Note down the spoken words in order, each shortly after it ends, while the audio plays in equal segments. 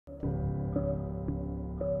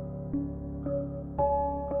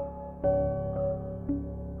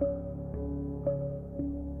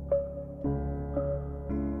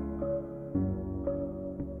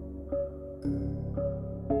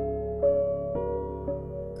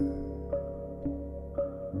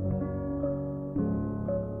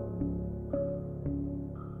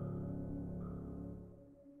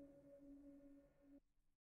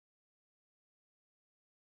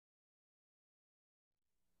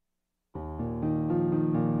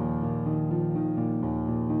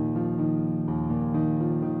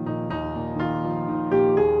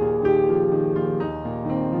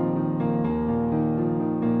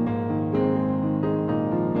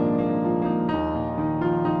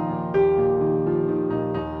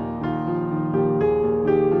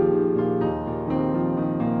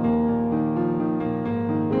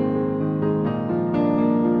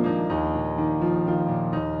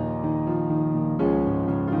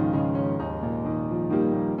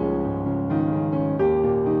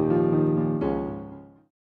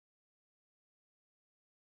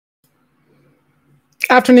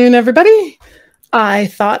Afternoon, everybody. I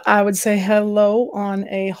thought I would say hello on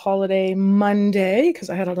a holiday Monday because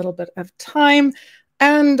I had a little bit of time,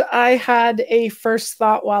 and I had a first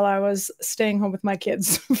thought while I was staying home with my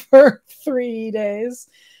kids for 3 days,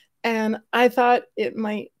 and I thought it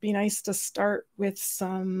might be nice to start with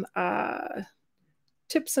some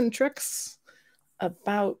tips and tricks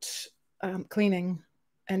about cleaning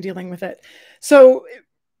and dealing with it. So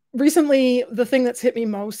recently, the thing that's hit me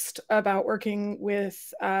most about working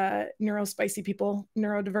with neurospicy people,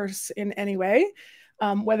 neurodiverse in any way,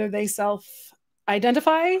 whether they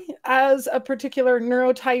self-identify as a particular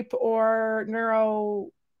neurotype or neuro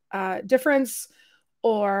difference,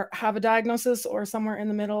 or have a diagnosis or somewhere in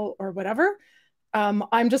the middle or whatever.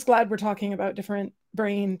 I'm just glad we're talking about different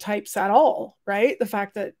brain types at all, right? The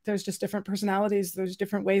fact that there's just different personalities, there's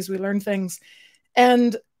different ways we learn things.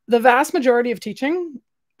 And the vast majority of teaching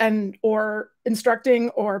and or instructing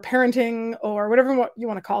or parenting or whatever you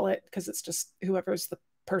want to call it, because it's just whoever's the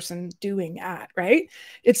person doing at, right?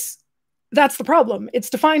 That's the problem. It's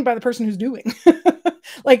defined by the person who's doing.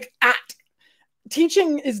 Like at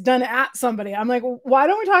teaching is done at somebody. I'm like, why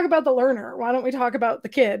don't we talk about the learner? Why don't we talk about the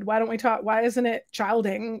kid? Why isn't it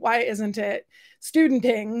childing? Why isn't it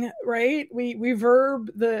studenting, right? We verb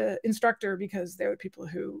the instructor because they're the people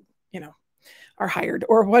who, are hired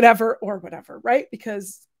or whatever, right?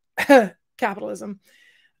 Because capitalism.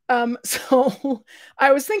 So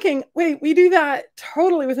I was thinking, wait, we do that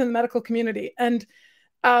totally within the medical community. And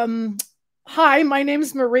hi, my name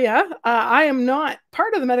is Maria. I am not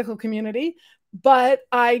part of the medical community, but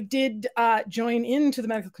I did join into the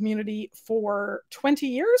medical community for 20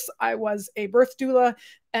 years. I was a birth doula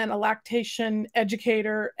and a lactation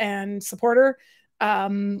educator and supporter.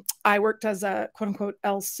 I worked as a quote unquote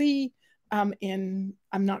LC I'm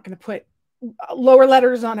not going to put lower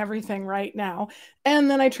letters on everything right now. And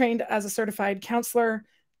then I trained as a certified counselor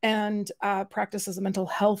and practiced as a mental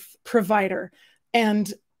health provider.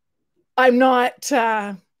 And I'm not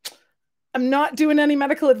doing any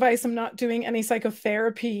medical advice. I'm not doing any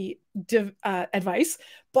psychotherapy advice,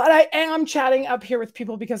 but I am chatting up here with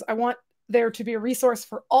people because I want there to be a resource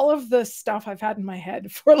for all of the stuff I've had in my head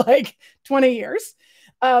for like 20 years,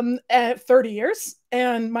 30 years,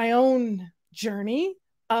 and my own journey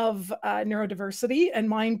of neurodiversity, and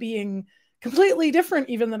mine being completely different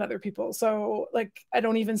even than other people. So like, I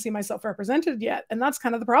don't even see myself represented yet. And that's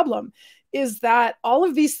kind of the problem, is that all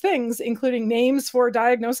of these things, including names for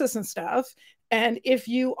diagnosis and stuff, and if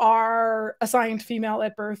you are assigned female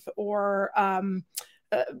at birth or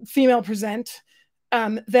female present,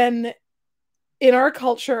 then in our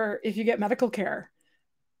culture, if you get medical care,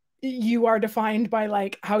 you are defined by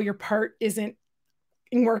like how your part isn't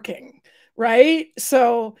working, right?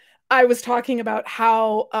 So I was talking about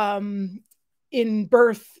how in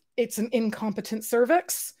birth, it's an incompetent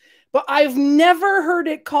cervix, but I've never heard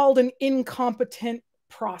it called an incompetent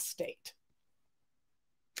prostate.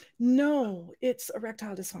 No, it's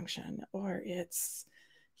erectile dysfunction, or it's,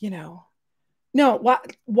 no,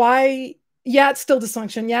 why? Yeah, it's still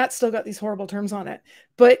dysfunction. Yeah, it's still got these horrible terms on it,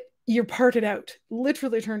 but you're parted out,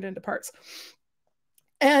 literally turned into parts.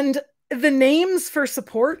 And the names for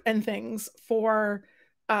support and things for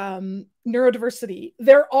neurodiversity,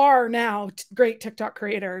 there are now great TikTok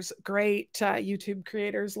creators, great YouTube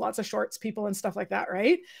creators, lots of shorts people and stuff like that,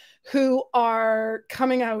 right? Who are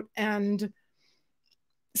coming out and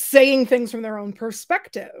saying things from their own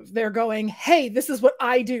perspective. They're going, hey, this is what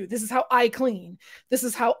I do. This is how I clean. This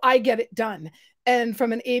is how I get it done. And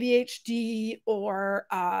from an ADHD or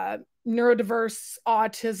neurodiverse,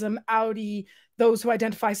 autism, Audi, those who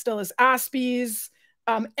identify still as Aspies,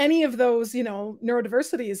 any of those,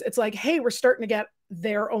 neurodiversities, it's like, hey, we're starting to get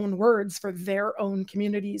their own words for their own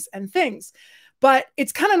communities and things. But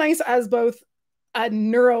it's kind of nice as both a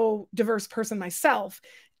neurodiverse person myself,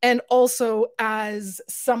 and also as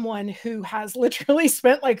someone who has literally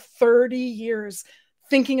spent like 30 years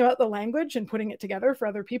thinking about the language and putting it together for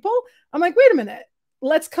other people. I'm like, wait a minute,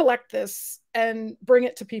 let's collect this and bring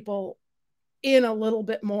it to people in a little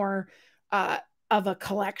bit more of a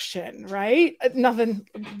collection, right? Nothing,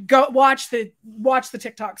 go watch the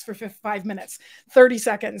TikToks for 5 minutes, 30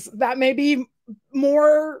 seconds. That may be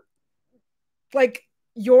more like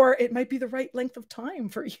it might be the right length of time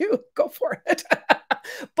for you. Go for it.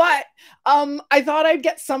 But I thought I'd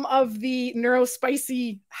get some of the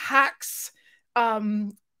Neurospicy hacks. Clickbait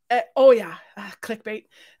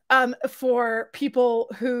for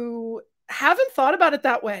people who haven't thought about it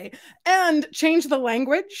that way, and change the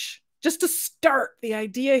language. Just to start, the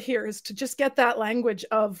idea here is to just get that language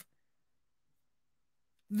of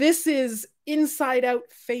this is inside out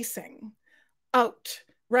facing out,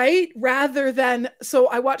 right? Rather than, so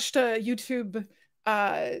I watched a YouTube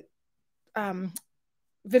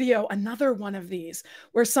video, another one of these,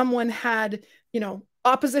 where someone had,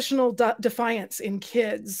 oppositional defiance in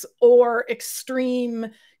kids, or extreme,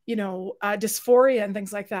 dysphoria and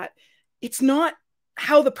things like that. It's not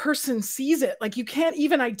how the person sees it. Like, you can't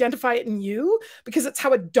even identify it in you, because it's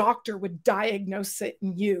how a doctor would diagnose it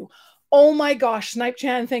in you. Oh my gosh, Snipe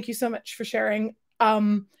Chan, thank you so much for sharing.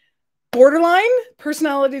 Borderline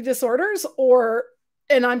personality disorders,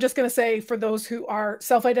 and I'm just going to say, for those who are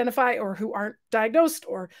self-identify or who aren't diagnosed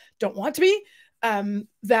or don't want to be,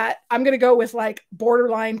 that I'm going to go with like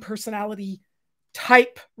borderline personality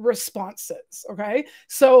type responses. Okay.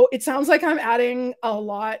 So it sounds like I'm adding a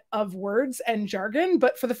lot of words and jargon,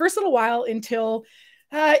 but for the first little while, until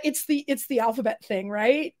it's the alphabet thing,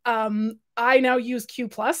 right? I now use Q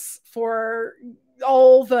plus for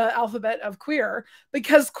all the alphabet of queer,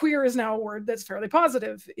 because queer is now a word that's fairly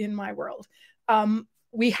positive in my world.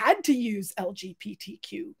 We had to use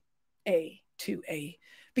LGBTQA2A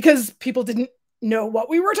because people didn't know what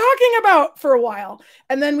we were talking about for a while,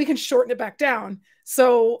 and then we can shorten it back down.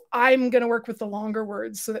 So I'm going to work with the longer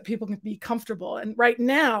words so that people can be comfortable. And right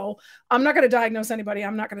now, I'm not going to diagnose anybody.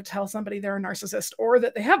 I'm not going to tell somebody they're a narcissist or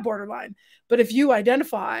that they have borderline. But if you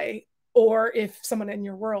identify, or if someone in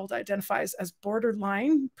your world identifies as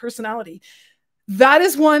borderline personality, that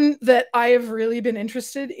is one that I have really been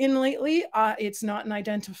interested in lately. It's not an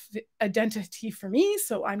identity for me,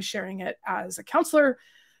 so I'm sharing it as a counselor,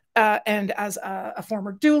 and as a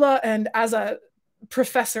former doula, and as a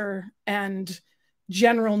professor and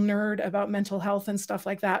general nerd about mental health and stuff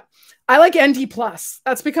like that. I like ND+.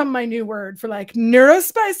 That's become my new word for like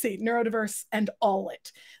neurospicy, neurodiverse, and all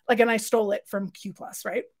it. Like, and I stole it from Q+,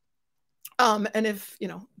 right? And if,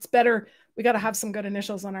 it's better, we got to have some good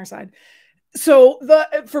initials on our side. So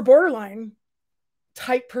for borderline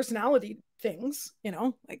type personality things,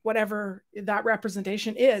 like whatever that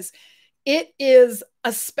representation is, it is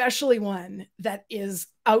especially one that is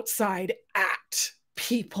outside at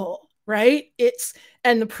people, right?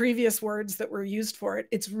 And the previous words that were used for it,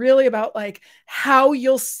 it's really about like how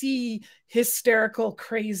you'll see hysterical,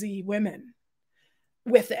 crazy women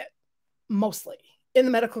with it, mostly in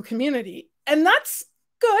the medical community. And that's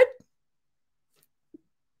good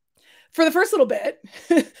for the first little bit,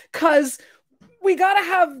 because we got to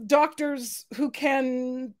have doctors who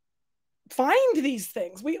can find these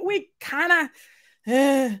things. We kind of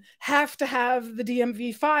have to have the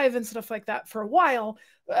DMV5 and stuff like that for a while.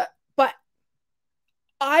 But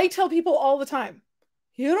I tell people all the time,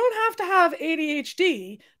 you don't have to have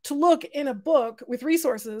ADHD to look in a book with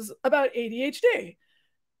resources about ADHD,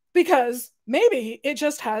 because maybe it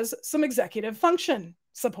just has some executive function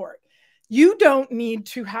support. You don't need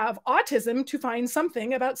to have autism to find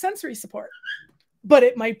something about sensory support, but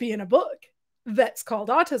it might be in a book that's called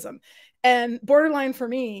autism. And borderline for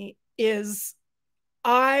me is,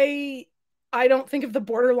 I don't think of the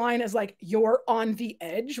borderline as like you're on the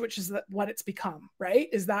edge, which is what it's become, right?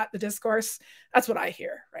 Is that the discourse? That's what I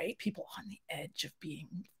hear, right? People on the edge of being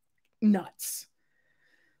nuts.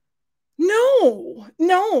 No,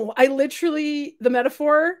 I literally, the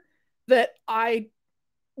metaphor that I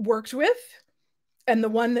worked with, and the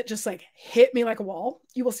one that just like hit me like a wall,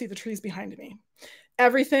 you will see the trees behind me.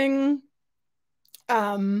 Everything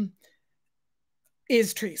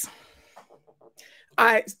is trees.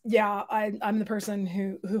 I'm the person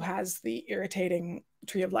who has the irritating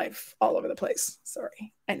tree of life all over the place.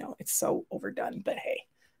 Sorry, I know it's so overdone, but hey,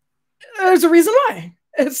 there's a reason why.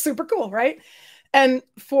 It's super cool, right? And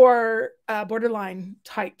for borderline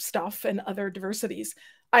type stuff and other diversities,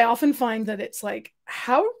 I often find that it's like,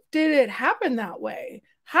 how did it happen that way?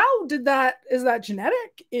 Is that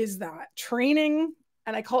genetic? Is that training?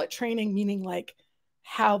 And I call it training, meaning like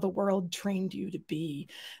how the world trained you to be.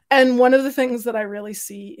 And one of the things that I really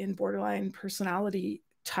see in borderline personality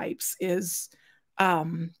types is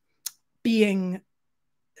being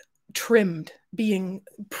trimmed, being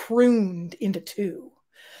pruned into two.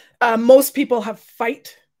 Most people have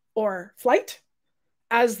fight or flight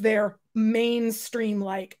as their mainstream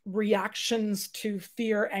like reactions to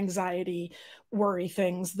fear, anxiety, worry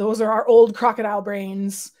things. Those are our old crocodile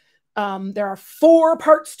brains. There are 4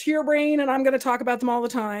 parts to your brain, and I'm going to talk about them all the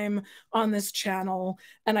time on this channel.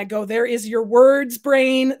 And I go, there is your words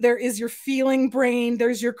brain, there is your feeling brain,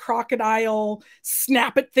 there's your crocodile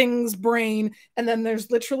snap at things brain, and then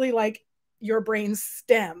there's literally like your brain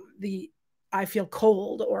stem, the I feel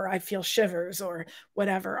cold or I feel shivers or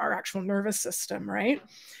whatever, our actual nervous system, right?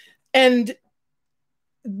 And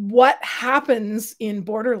what happens in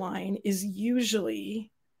borderline is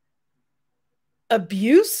usually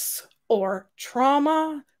abuse or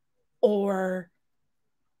trauma or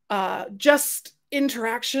just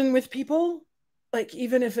interaction with people, like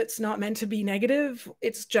even if it's not meant to be negative,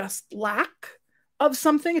 it's just lack of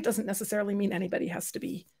something. It doesn't necessarily mean anybody has to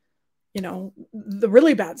be, you know, the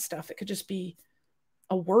really bad stuff. It could just be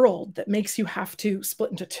a world that makes you have to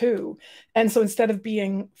split into two. And so instead of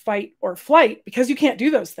being fight or flight, because you can't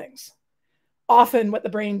do those things, often what the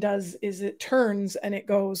brain does is it turns and it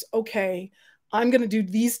goes, okay, I'm going to do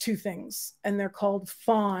these two things. And they're called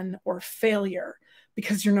fawn or failure,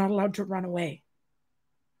 because you're not allowed to run away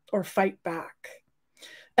or fight back.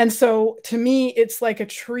 And so to me, it's like a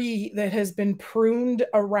tree that has been pruned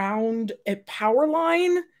around a power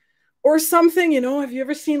line or something. You know, have you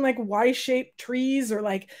ever seen like Y-shaped trees or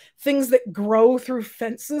like things that grow through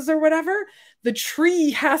fences or whatever? The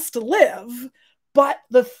tree has to live, but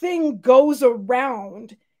the thing goes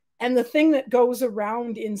around. And the thing that goes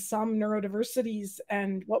around in some neurodiversities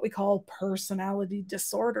and what we call personality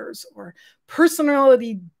disorders or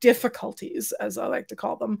personality difficulties, as I like to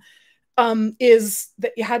call them, is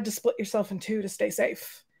that you had to split yourself in two to stay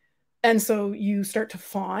safe. And so you start to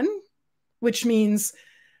fawn, which means,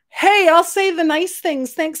 hey, I'll say the nice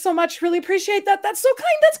things. Thanks so much. Really appreciate that. That's so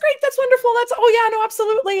kind. That's great. That's wonderful. That's, oh yeah, no,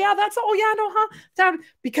 absolutely. Yeah, that's, oh yeah, no, huh? That,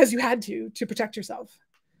 because you had to protect yourself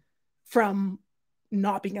from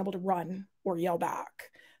not being able to run or yell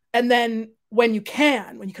back. And then when you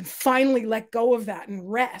can finally let go of that and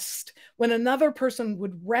rest, when another person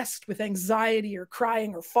would rest with anxiety or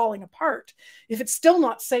crying or falling apart, if it's still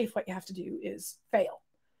not safe, what you have to do is fail.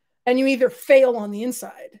 And you either fail on the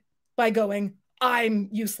inside by going, I'm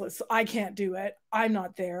useless, I can't do it, I'm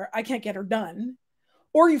not there, I can't get her done.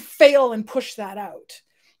 Or you fail and push that out.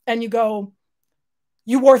 And you go,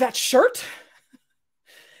 you wore that shirt?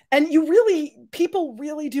 And people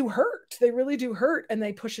really do hurt. They really do hurt, and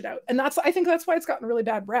they push it out. And I think that's why it's gotten a really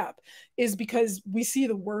bad rep, is because we see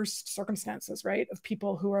the worst circumstances, right? Of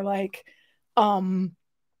people who are like,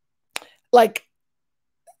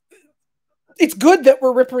 it's good that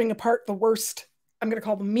we're ripping apart the worst, I'm going to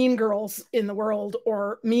call them mean girls in the world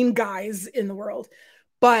or mean guys in the world.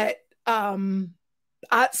 But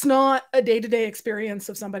that's not a day-to-day experience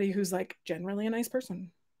of somebody who's like generally a nice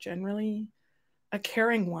person, generally a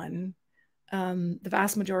caring one. The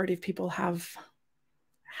vast majority of people have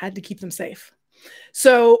had to keep them safe.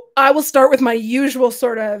 So I will start with my usual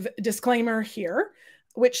sort of disclaimer here,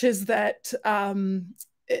 which is that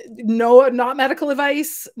no, not medical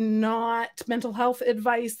advice, not mental health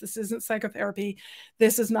advice. This isn't psychotherapy.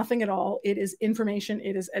 This is nothing at all. It is information.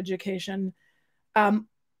 It is education.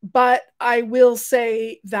 But I will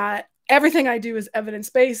say that everything I do is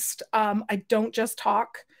evidence-based. I don't just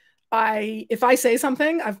talk. If I say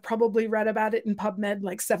something, I've probably read about it in PubMed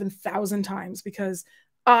like 7,000 times, because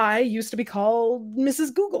I used to be called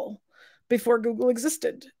Mrs. Google before Google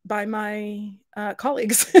existed by my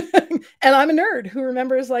colleagues. And I'm a nerd who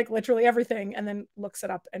remembers like literally everything and then looks it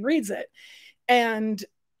up and reads it. And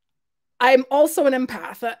I'm also an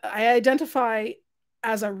empath. I identify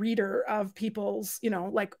as a reader of people's, you know,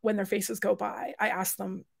 like when their faces go by, I ask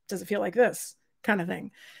them, does it feel like this kind of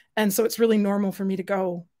thing? And so it's really normal for me to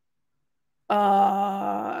go,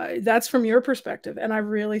 that's from your perspective. And I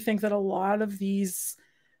really think that a lot of these,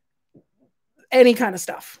 any kind of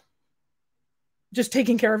stuff, just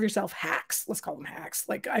taking care of yourself hacks, let's call them hacks,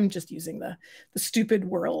 like I'm just using the stupid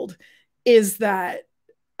world, is that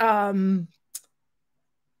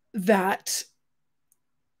that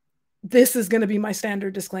this is going to be my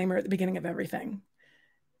standard disclaimer at the beginning of everything.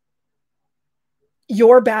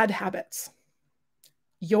 Your bad habits,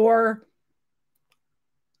 your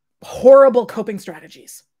horrible coping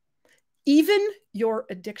strategies, even your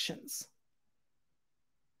addictions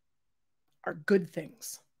are good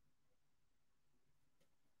things.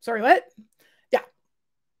 Sorry, what? Yeah,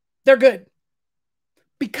 they're good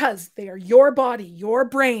because they are your body, your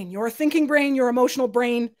brain, your thinking brain, your emotional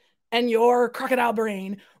brain, and your crocodile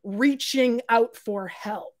brain reaching out for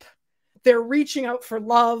help. They're reaching out for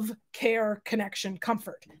love, care, connection,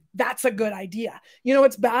 comfort. That's a good idea. You know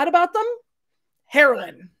what's bad about them?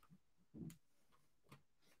 Heroin,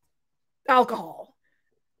 alcohol,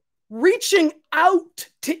 reaching out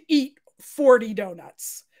to eat 40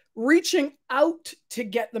 donuts, reaching out to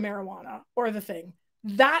get the marijuana or the thing.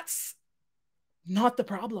 That's not the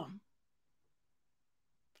problem.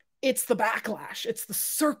 It's the backlash. It's the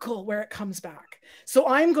circle where it comes back. So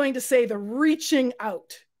I'm going to say the reaching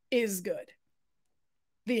out is good.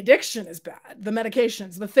 The addiction is bad. The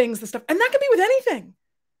medications, the things, the stuff. And that could be with anything.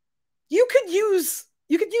 You could use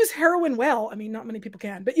heroin well. I mean, not many people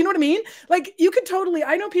can, but you know what I mean? Like you could totally,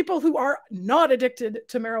 I know people who are not addicted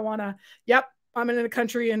to marijuana. Yep. I'm in a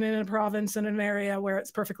country and in a province and in an area where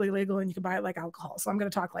it's perfectly legal and you can buy it like alcohol. So I'm going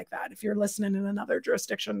to talk like that. If you're listening in another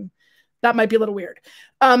jurisdiction, that might be a little weird.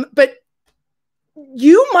 But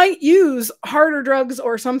you might use harder drugs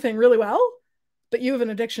or something really well, but you have an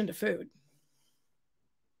addiction to food.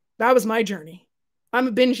 That was my journey. I'm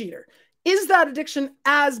a binge eater. Is that addiction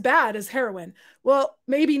as bad as heroin? Well,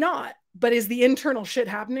 maybe not, but is the internal shit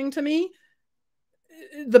happening to me?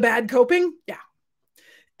 The bad coping? Yeah.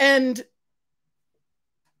 And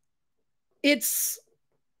it's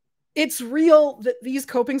real that these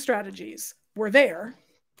coping strategies were there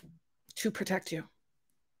to protect you.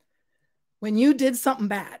 When you did something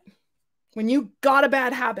bad, when you got a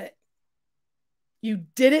bad habit, you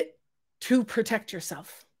did it to protect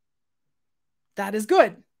yourself. That is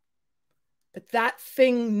good. But that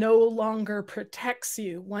thing no longer protects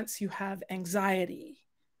you once you have anxiety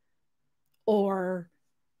or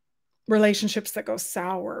relationships that go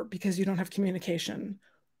sour because you don't have communication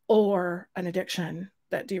or an addiction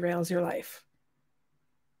that derails your life.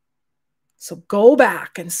 So go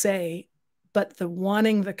back and say, but the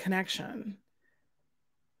wanting the connection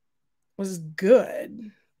was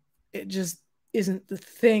good. It just isn't the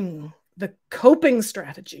thing. The coping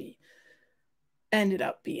strategy ended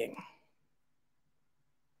up being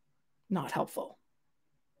not helpful.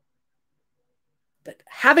 But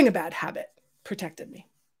having a bad habit protected me.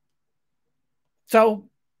 So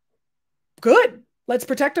good. Let's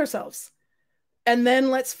protect ourselves. And then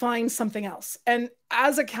let's find something else. And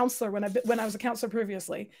as a counselor, when I was a counselor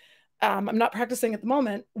previously, I'm not practicing at the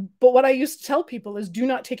moment, but what I used to tell people is do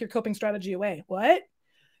not take your coping strategy away. What?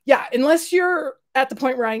 Yeah, unless you're at the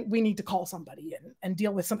point where we need to call somebody and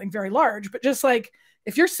deal with something very large. But just like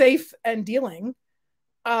if you're safe and dealing,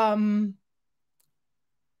 then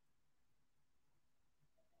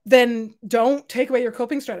don't take away your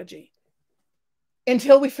coping strategy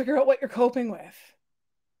until we figure out what you're coping with.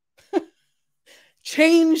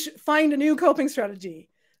 Find a new coping strategy,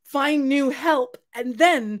 find new help, and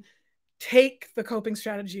then take the coping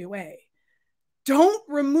strategy away. Don't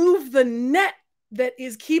remove the net that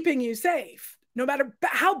is keeping you safe, no matter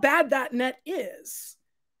how bad that net is,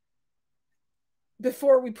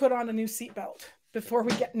 before we put on a new seatbelt, before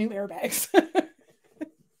we get new airbags.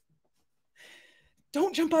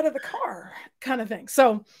 Don't jump out of the car, kind of thing.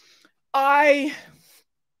 So I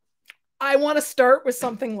want to start with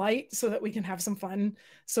something light so that we can have some fun,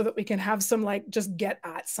 so that we can have some like just get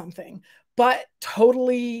at something. But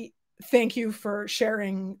totally thank you for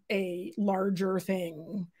sharing a larger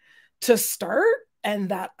thing to start, and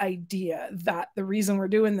that idea that the reason we're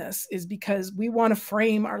doing this is because we want to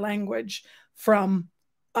frame our language from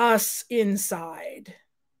us inside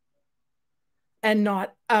and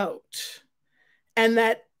not out. And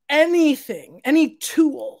that anything, any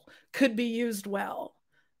tool could be used well.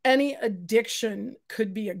 Any addiction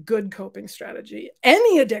could be a good coping strategy.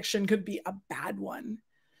 Any addiction could be a bad one.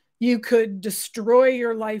 You could destroy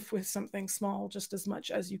your life with something small just as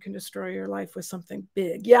much as you can destroy your life with something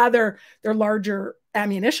big. Yeah, they're larger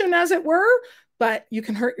ammunition, as it were, but you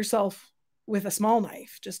can hurt yourself with a small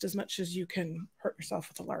knife just as much as you can hurt yourself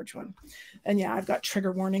with a large one. And yeah, I've got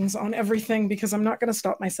trigger warnings on everything because I'm not going to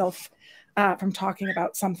stop myself from talking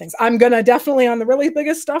about some things. I'm going to definitely on the really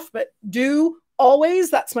biggest stuff, but do always,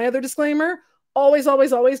 that's my other disclaimer, always,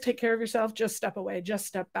 always, always take care of yourself. Just step away, just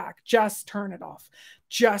step back, just turn it off,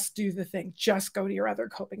 just do the thing, just go to your other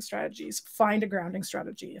coping strategies, find a grounding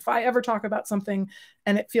strategy. If I ever talk about something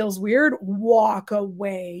and it feels weird, walk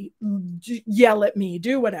away, yell at me,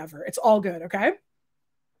 do whatever. It's all good, okay?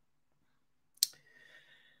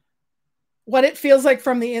 What it feels like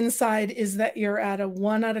from the inside is that you're at a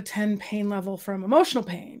 1 out of 10 pain level from emotional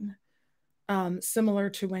pain, similar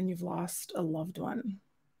to when you've lost a loved one.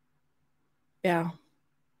 Yeah.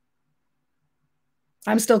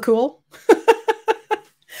 I'm still cool.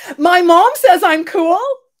 My mom says I'm cool.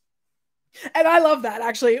 And I love that,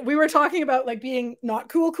 actually. We were talking about like being not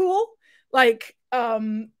cool. Like,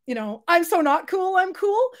 you know, I'm so not cool, I'm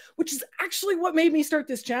cool, which is actually what made me start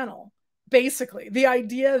this channel. Basically, the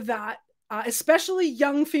idea that especially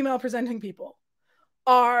young female presenting people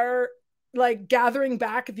are like gathering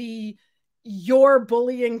back the your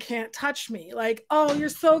bullying can't touch me. Like, oh, you're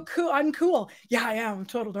so cool. I'm cool. Yeah, I am.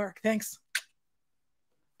 Total dork. Thanks.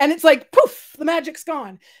 And it's like, poof, the magic's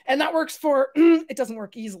gone. And that works for, it doesn't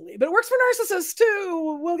work easily, but it works for narcissists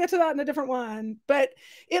too. We'll get to that in a different one. But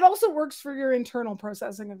it also works for your internal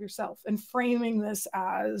processing of yourself and framing this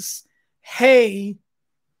as, hey,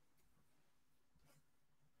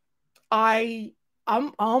 I'm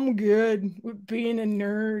good with being a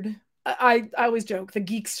nerd. I always joke, the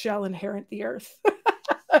geeks shall inherit the earth.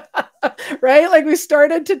 right? Like we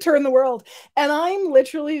started to turn the world. And I'm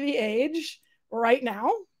literally the age right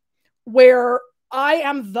now where I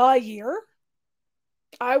am the year.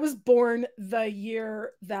 I was born the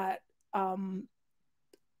year that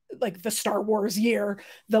like the Star Wars year,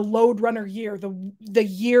 the Lode Runner year, the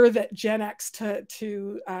year that Gen X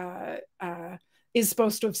is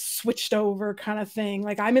supposed to have switched over kind of thing.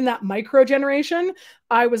 Like I'm in that micro generation.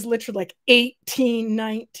 I was literally like 18,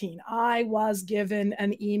 19. I was given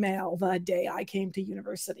an email the day I came to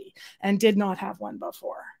university and did not have one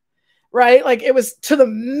before. Right? Like it was to the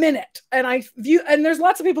minute. And there's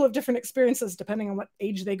lots of people have different experiences depending on what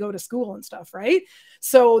age they go to school and stuff, right?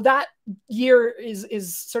 So that year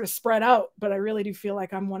is sort of spread out, but I really do feel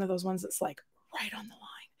like I'm one of those ones that's like right on the line.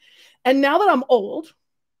 And now that I'm old,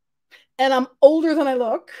 and I'm older than I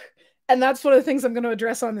look, and that's one of the things I'm going to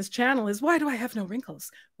address on this channel is why do I have no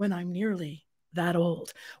wrinkles when I'm nearly that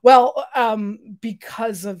old? Well,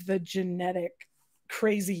 because of the genetic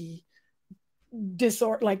crazy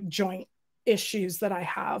disorder, like joint issues that I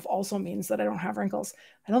have also means that I don't have wrinkles.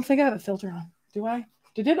 I don't think I have a filter on. Do I?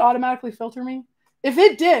 Did it automatically filter me? If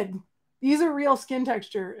it did, these are real skin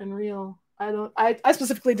texture and real. I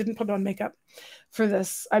specifically didn't put on makeup for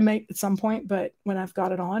this. I might at some point, but when I've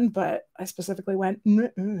got it on, but I specifically went,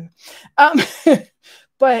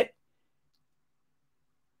 but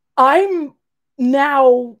I'm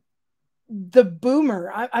now the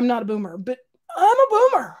boomer. I'm not a boomer, but I'm a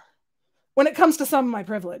boomer when it comes to some of my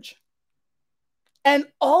privilege. And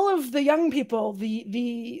all of the young people,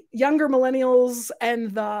 the younger millennials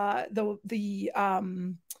and the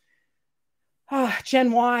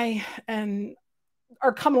Gen Y and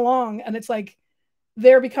are coming along, and it's like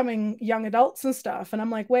they're becoming young adults and stuff. And I'm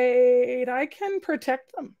like, wait, I can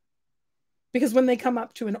protect them. Because when they come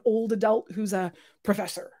up to an old adult who's a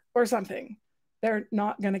professor or something, they're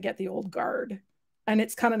not going to get the old guard. And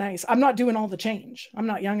it's kind of nice. I'm not doing all the change. I'm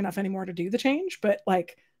not young enough anymore to do the change, but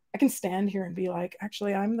like I can stand here and be like,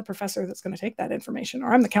 actually, I'm the professor that's going to take that information,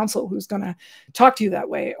 or I'm the counsel who's going to talk to you that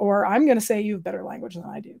way, or I'm going to say you have better language than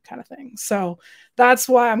I do, kind of thing. So that's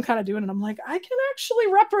why I'm kind of doing it. I'm like, I can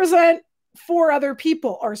actually represent for other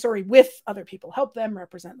people, or sorry, with other people, help them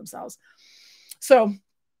represent themselves. So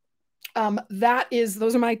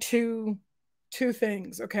those are my two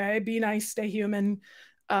things. Okay. Be nice, stay human.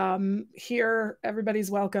 Here,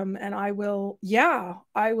 everybody's welcome. And I will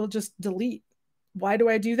just delete. Why do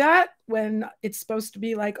I do that when it's supposed to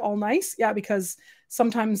be like all nice? Yeah, because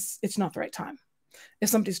sometimes it's not the right time. If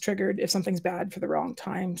somebody's triggered, if something's bad for the wrong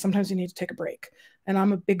time, sometimes you need to take a break. And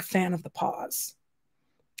I'm a big fan of the pause.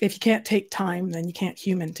 If you can't take time, then you can't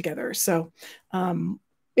human together. So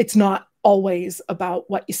it's not always about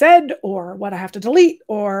what you said or what I have to delete,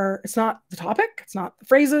 or it's not the topic, it's not the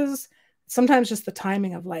phrases. Sometimes just the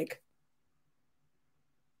timing of like,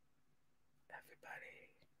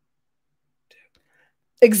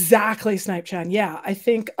 exactly, Snipe Chan. Yeah, I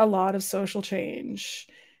think a lot of social change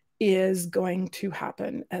is going to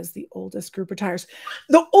happen as the oldest group retires.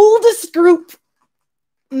 The oldest group,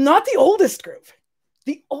 not the oldest group,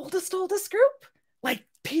 the oldest group, like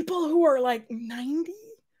people who are like 90,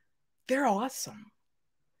 they're awesome.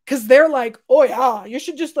 Because they're like, oh yeah, you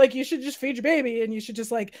should just feed your baby, and you should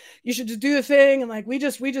just do the thing, and like we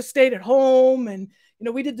just stayed at home, and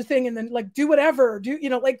we did the thing, and then like do whatever,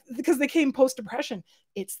 like, because they came post depression.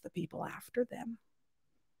 It's the people after them.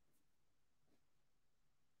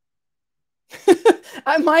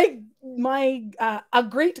 A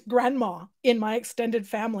great grandma in my extended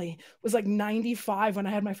family was like 95 when I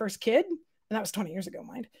had my first kid, and that was 20 years ago,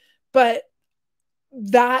 mind. But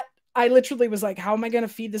that I literally was like, how am I going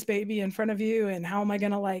to feed this baby in front of you? And how am I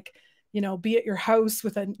going to like, be at your house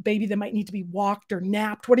with a baby that might need to be walked or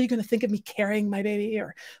napped? What are you going to think of me carrying my baby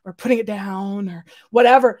or putting it down or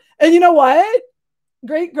whatever? And you know what?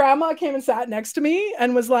 Great grandma came and sat next to me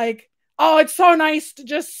and was like, oh, it's so nice to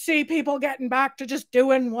just see people getting back to just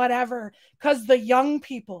doing whatever. Because the young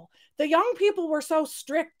people were so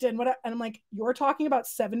strict and whatever. And I'm like, you're talking about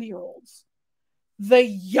 70-year-olds. The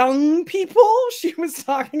young people she was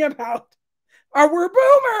talking about were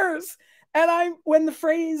boomers. And when the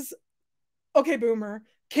phrase, okay, boomer,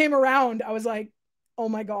 came around, I was like, oh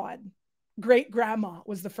my God, great grandma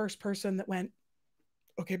was the first person that went,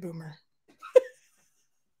 okay, boomer.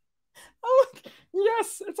 Oh,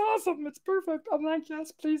 yes, it's awesome. It's perfect. I'm like,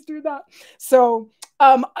 yes, please do that. So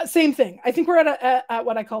same thing. I think we're at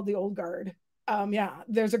what I call the old guard. Yeah,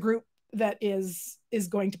 there's a group that is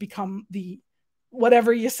going to become the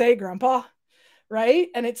whatever you say, grandpa, right?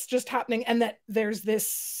 And it's just happening. And that there's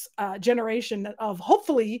this generation of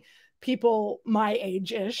hopefully people my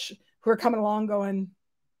age-ish who are coming along going,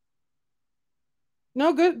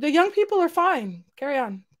 No, good. The young people are fine. Carry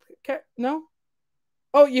on. No.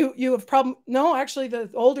 Oh, you have problem. No, actually, the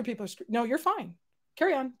older people are. No, you're fine.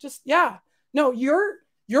 Carry on. Just yeah. No,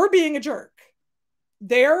 you're being a jerk.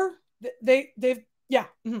 They're they've yeah.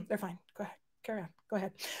 They're fine. Go ahead. Carry on. Go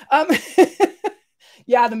ahead. Um,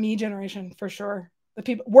 yeah, the me generation for sure. The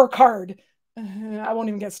people work hard. I won't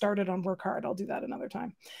even get started on work hard. I'll do that another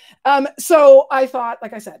time. So I thought,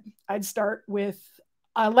 like I said, I'd start with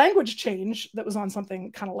a language change that was on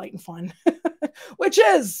something kind of light and fun, which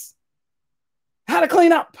is how to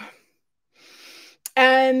clean up.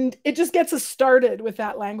 And it just gets us started with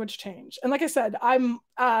that language change. And like I said, I've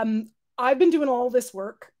been doing all this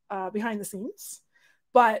work behind the scenes,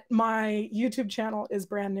 but my YouTube channel is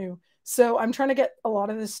brand new. So I'm trying to get a lot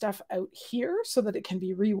of this stuff out here so that it can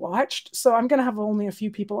be rewatched. So I'm going to have only a few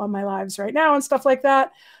people on my lives right now and stuff like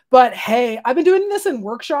that. But hey, I've been doing this in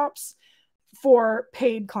workshops for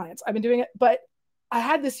paid clients. I've been doing it, but I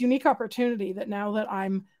had this unique opportunity that now that I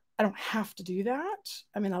don't have to do that.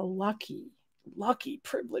 I'm in a lucky,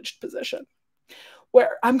 privileged position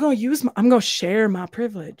where I'm going to share my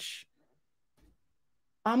privilege.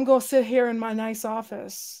 I'm going to sit here in my nice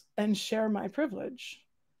office and share my privilege,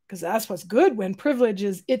 because that's what's good when privilege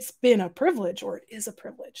is, it's been a privilege, or it is a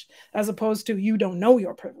privilege, as opposed to you don't know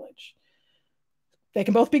your privilege. They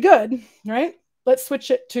can both be good, right? Let's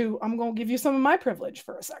switch it to, I'm going to give you some of my privilege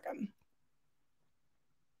for a second.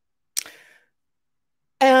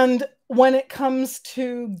 And when it comes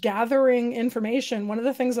to gathering information, one of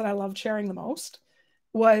the things that I loved sharing the most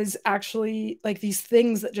was actually like these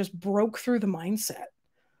things that just broke through the mindset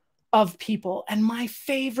of people. And my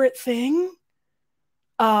favorite thing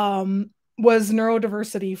was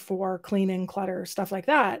neurodiversity for cleaning, clutter, stuff like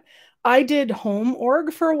that. I did home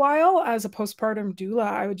org for a while as a postpartum doula.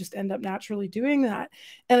 I would just end up naturally doing that.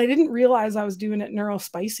 And I didn't realize I was doing it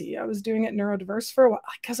Neurospicy. I was doing it neurodiverse for a while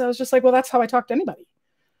because I was just like, well, that's how I talk to anybody.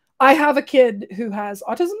 I have a kid who has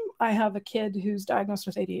autism. I have a kid who's diagnosed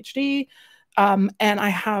with ADHD. And I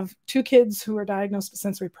have 2 kids who are diagnosed with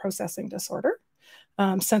sensory processing disorder,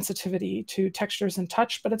 sensitivity to textures and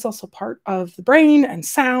touch, but it's also part of the brain and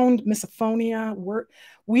sound, misophonia.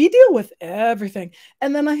 We deal with everything.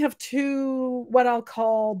 And then I have 2, what I'll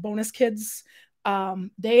call bonus kids.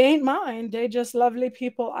 They ain't mine. They just lovely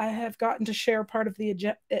people I have gotten to share part of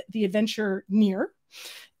the adventure near.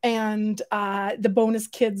 And the bonus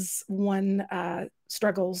kids one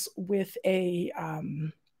struggles with a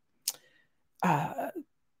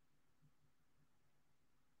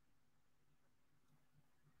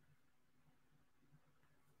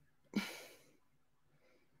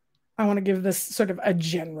I want to give this sort of a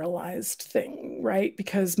generalized thing, right?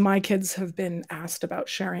 Because my kids have been asked about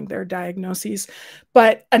sharing their diagnoses,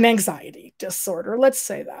 but an anxiety disorder, let's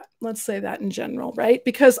say that in general, right?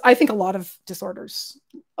 Because I think a lot of disorders,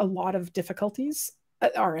 a lot of difficulties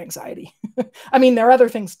are anxiety. I mean, there are other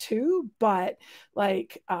things too, but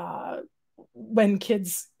like when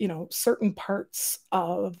kids, certain parts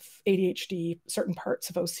of ADHD, certain parts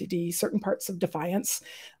of OCD, certain parts of defiance,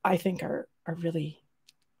 I think are really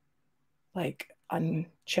like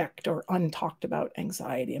unchecked or untalked about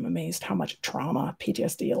anxiety. I'm amazed how much trauma,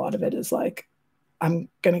 PTSD, a lot of it is like, I'm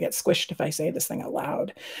going to get squished if I say this thing out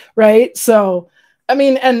loud, right? So, I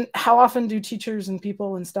mean, and how often do teachers and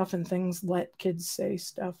people and stuff and things let kids say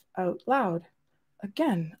stuff out loud?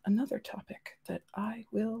 Again, another topic that I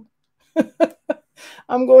will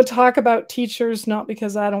I'm going to talk about teachers, not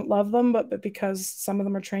because I don't love them, but because some of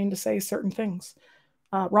them are trained to say certain things.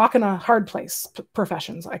 Rock and a hard place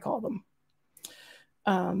professions, I call them.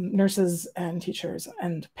 Nurses and teachers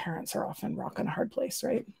and parents are often rock and a hard place,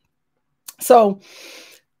 right? So,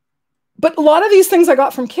 but a lot of these things I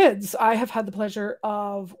got from kids. I have had the pleasure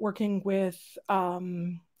of working with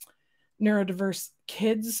neurodiverse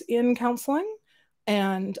kids in counseling.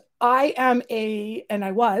 And I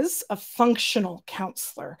was a functional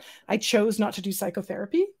counselor. I chose not to do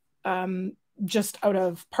psychotherapy, just out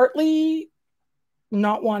of partly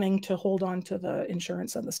not wanting to hold on to the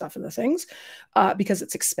insurance and the stuff and the things, because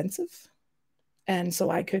it's expensive. And so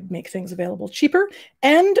I could make things available cheaper.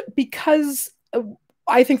 And because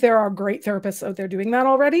I think there are great therapists out there doing that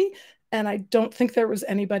already. And I don't think there was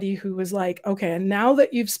anybody who was like, okay, and now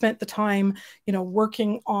that you've spent the time,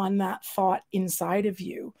 working on that thought inside of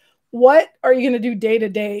you, what are you going to do day to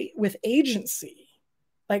day with agency?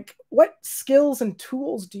 Like, what skills and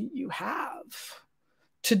tools do you have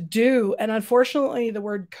to do? And unfortunately, the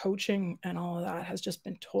word coaching and all of that has just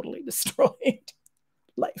been totally destroyed.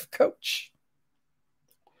 Life coach.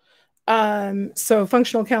 So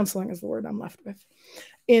functional counseling is the word I'm left with.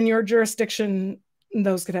 In your jurisdiction,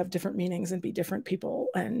 those could have different meanings and be different people.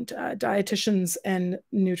 And dietitians and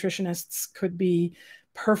nutritionists could be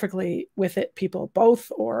perfectly with it people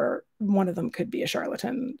both, or one of them could be a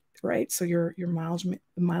charlatan, right? So your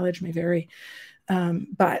mileage may vary.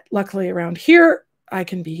 But luckily around here, I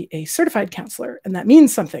can be a certified counselor, and that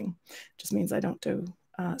means something. It just means I don't do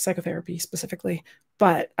psychotherapy specifically,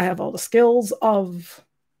 but I have all the skills of,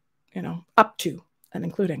 up to and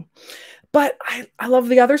including. But I love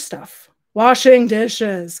the other stuff. Washing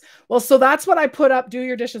dishes. Well, so that's what I put up. Do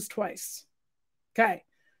your dishes twice. Okay.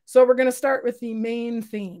 So we're going to start with the main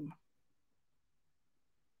theme.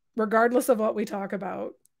 Regardless of what we talk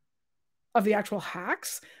about, of the actual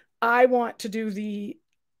hacks, I want to do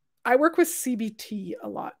I work with CBT a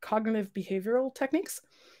lot, cognitive behavioral techniques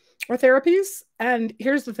or therapies. And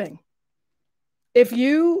here's the thing. If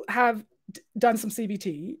you have done some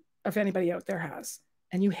CBT, if anybody out there has,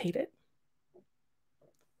 and you hate it,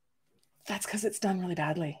 that's because it's done really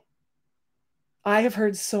badly. I have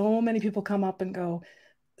heard so many people come up and go,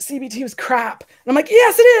 CBT was crap. And I'm like,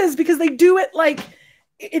 yes, it is, because they do it like,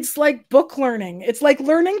 it's like book learning. It's like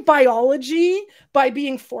learning biology by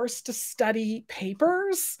being forced to study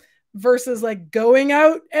papers versus like going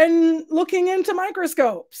out and looking into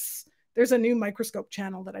microscopes. There's a new microscope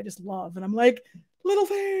channel that I just love. And I'm like, little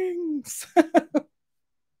things.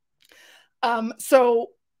 So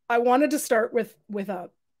I wanted to start with a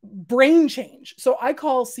brain change. So I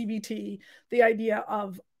call CBT the idea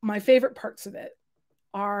of, my favorite parts of it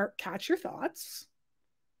are catch your thoughts,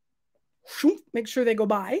 make sure they go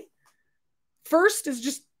by. First is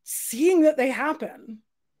just seeing that they happen,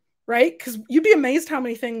 right? Because you'd be amazed how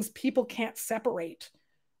many things people can't separate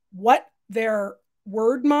what their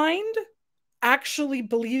word mind actually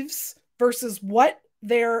believes versus what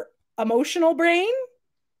their emotional brain,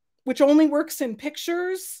 which only works in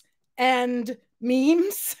pictures and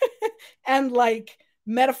memes and like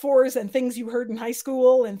metaphors and things you heard in high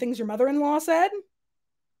school and things your mother-in-law said,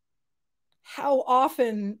 how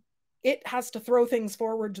often it has to throw things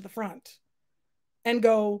forward to the front and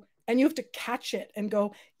go, and you have to catch it and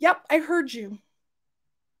go, yep, I heard you.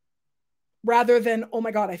 Rather than, oh my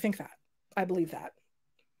God, I think that, I believe that,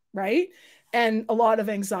 right? And a lot of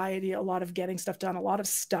anxiety, a lot of getting stuff done, a lot of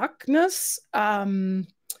stuckness.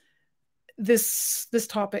 This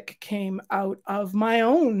topic came out of my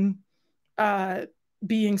own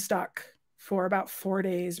being stuck for about 4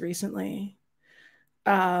 days recently.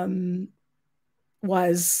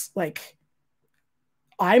 Was like,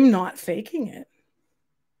 I'm not faking it.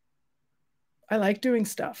 I like doing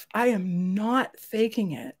stuff. I am not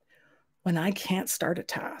faking it when I can't start a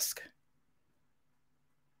task.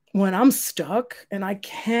 When I'm stuck and I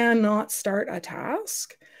cannot start a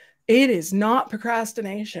task, it is not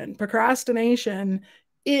procrastination. Procrastination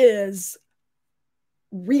is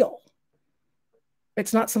real.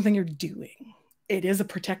 It's not something you're doing. It is a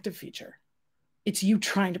protective feature. It's you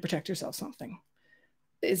trying to protect yourself something.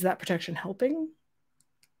 Is that protection helping?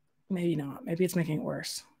 Maybe not. Maybe it's making it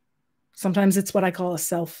worse. Sometimes it's what I call a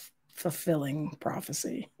self-fulfilling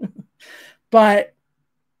prophecy. But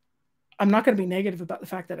I'm not going to be negative about the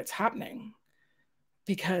fact that it's happening,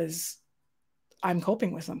 because I'm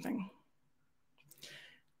coping with something.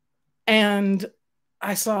 And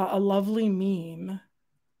I saw a lovely meme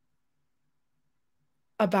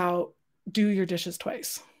about do your dishes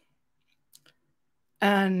twice.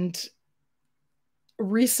 And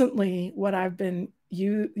recently, what I've been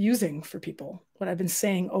using for people, what I've been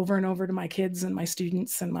saying over and over to my kids and my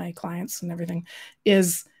students and my clients and everything,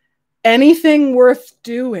 is anything worth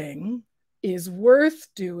doing is worth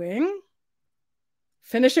doing.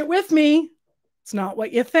 Finish it with me. It's not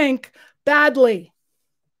what you think. Badly.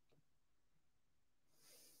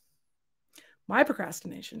 My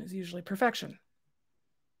procrastination is usually perfection.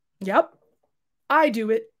 Yep, I do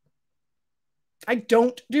it. I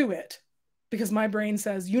don't do it because my brain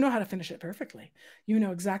says, you know how to finish it perfectly. You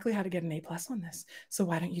know exactly how to get an A+ on this. So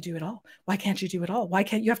why don't you do it all? Why can't you do it all? Why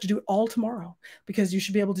can't you have to do it all tomorrow? Because you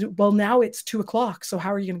should be able to do, well, now it's 2 o'clock. So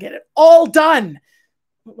how are you going to get it all done?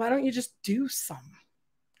 Why don't you just do some?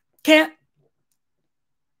 Can't.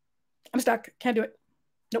 I'm stuck. Can't do it.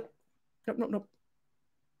 Nope. Nope, nope, nope.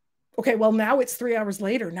 Okay, well, now it's 3 hours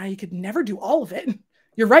later. Now you could never do all of it.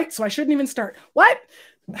 You're right. So I shouldn't even start. What?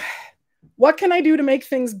 What can I do to make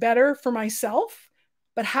things better for myself?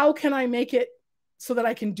 But how can I make it so that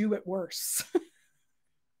I can do it worse?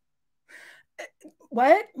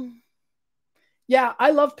 What? Yeah,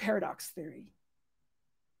 I love paradox theory.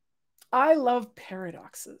 I love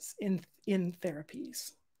paradoxes in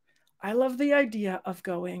therapies. I love the idea of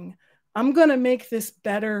going, I'm going to make this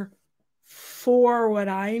better for what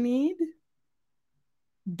I need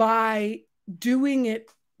by doing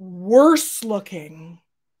it worse looking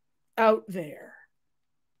out there.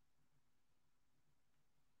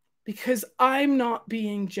 Because I'm not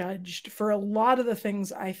being judged for a lot of the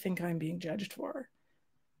things I think I'm being judged for.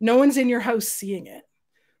 No one's in your house seeing it.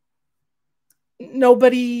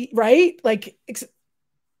 Nobody, right? Like,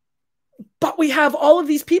 but we have all of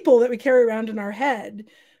these people that we carry around in our head.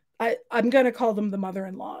 I'm going to call them the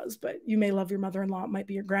mother-in-laws, but you may love your mother-in-law. It might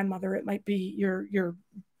be your grandmother. It might be your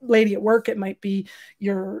lady at work. It might be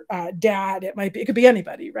your dad. It could be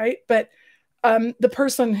anybody, right? But the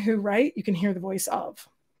person who, right, you can hear the voice of.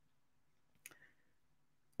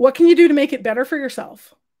 What can you do to make it better for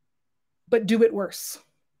yourself, but do it worse?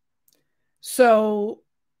 So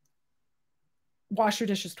wash your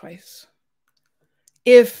dishes twice.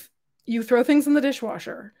 If you throw things in the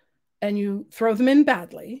dishwasher and you throw them in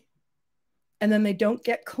badly, and then they don't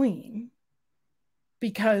get clean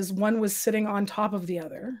because one was sitting on top of the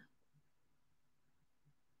other,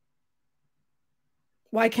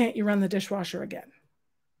 why can't you run the dishwasher again?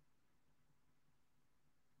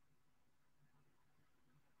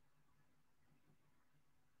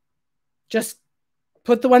 Just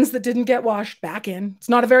put the ones that didn't get washed back in. It's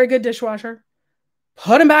not a very good dishwasher.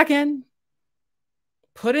 Put them back in.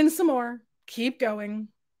 Put in some more. Keep going.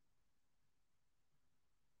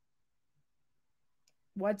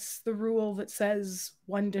 What's the rule that says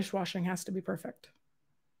one dishwashing has to be perfect?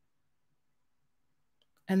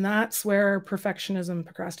 And that's where perfectionism,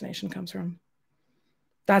 procrastination comes from.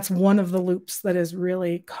 That's one of the loops that is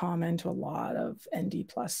really common to a lot of ND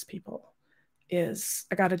plus people is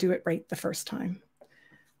I got to do it right the first time.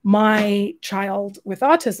 My child with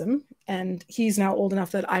autism, and he's now old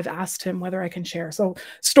enough that I've asked him whether I can share. So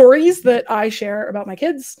stories that I share about my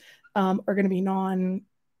kids are going to be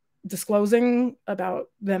non-disclosing about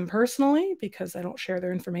them personally because I don't share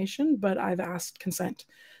their information, but I've asked consent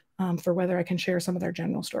for whether I can share some of their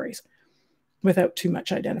general stories without too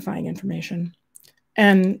much identifying information.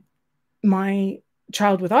 And my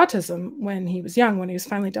child with autism, when he was young, when he was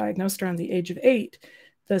finally diagnosed around the age of 8,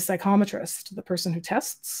 the psychometrist, the person who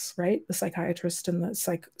tests, right? The psychiatrist and the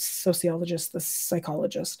sociologist, the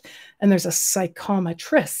psychologist, and there's a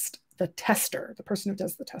psychometrist, the tester, the person who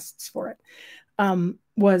does the tests for it,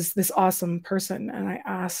 was this awesome person. And I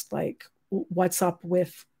asked, like, what's up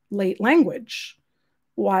with late language?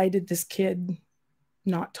 Why did this kid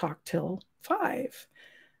not talk till 5?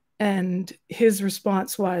 And his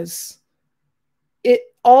response was, this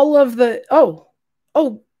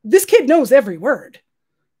kid knows every word.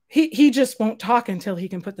 He just won't talk until he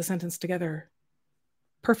can put the sentence together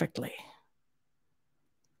perfectly.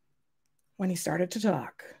 When he started to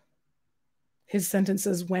talk, his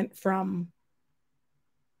sentences went from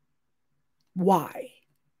Y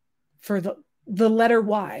for the letter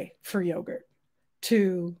Y for yogurt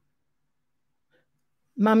to,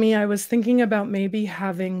 Mommy, I was thinking about maybe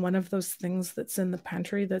having one of those things that's in the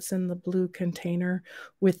pantry that's in the blue container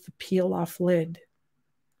with the peel off lid.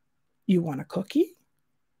 You want a cookie?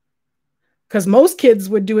 Because most kids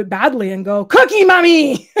would do it badly and go, cookie,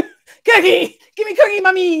 mommy, cookie, give me cookie,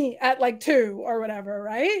 mommy, at like 2 or whatever,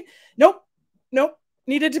 right? Nope.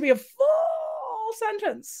 Needed to be a full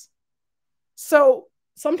sentence. So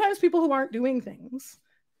sometimes people who aren't doing things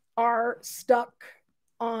are stuck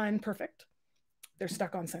on perfect. They're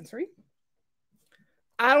stuck on sensory.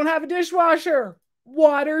 I don't have a dishwasher.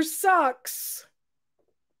 Water sucks.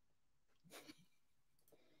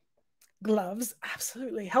 Gloves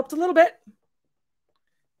absolutely helped a little bit.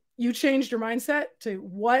 You changed your mindset to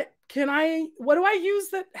what do I use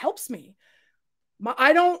that helps me?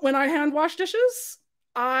 When I hand wash dishes,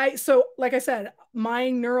 like I said,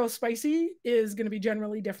 my Neurospicy is going to be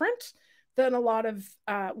generally different than a lot of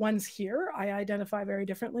ones here. I identify very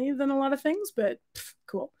differently than a lot of things, but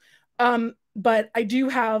cool. But I do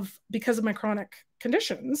have, because of my chronic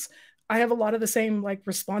conditions, I have a lot of the same like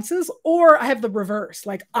responses, or I have the reverse.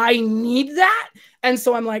 Like I need that. And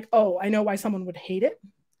so I'm like, oh, I know why someone would hate it.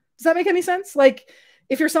 Does that make any sense? Like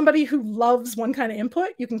if you're somebody who loves one kind of input,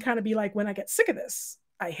 you can kind of be like, when I get sick of this,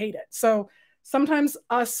 I hate it. So sometimes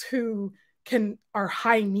us who are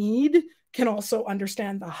high need can also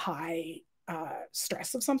understand the high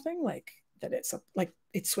stress of something, like that like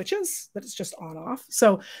it switches, that it's just on off.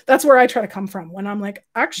 So that's where I try to come from when I'm like,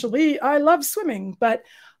 actually, I love swimming, but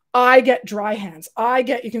I get dry hands.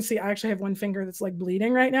 You can see I actually have one finger that's like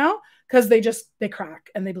bleeding right now because they crack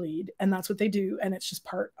and they bleed, and that's what they do. And it's just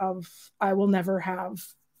part of, I will never have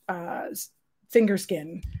finger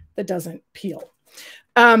skin that doesn't peel.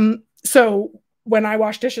 So when I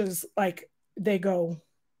wash dishes, like they go,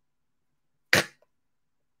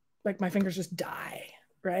 like my fingers just die,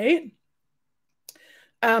 right?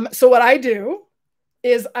 So what I do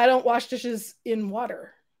is I don't wash dishes in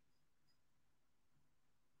water.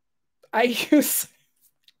 I use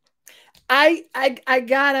I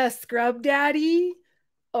got a scrub daddy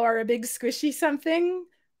or a big squishy something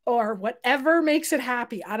or whatever makes it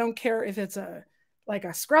happy. I don't care if it's like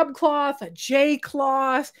a scrub cloth, a J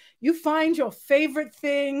cloth. You find your favorite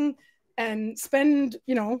thing and spend,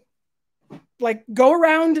 like go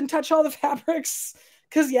around and touch all the fabrics.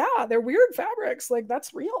 Cause yeah, they're weird fabrics. Like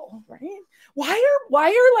that's real, right? Why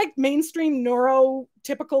are like mainstream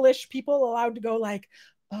neurotypical-ish people allowed to go like,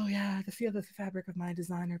 oh yeah, the feel of the fabric of my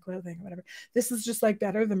designer clothing or whatever. This is just like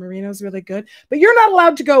better. The merino's really good. But you're not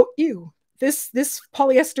allowed to go, ew, this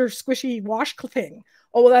polyester squishy wash thing.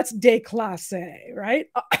 Oh, well, that's déclassé, right?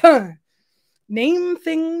 Name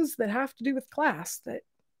things that have to do with class that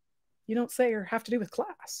you don't say or have to do with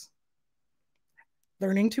class.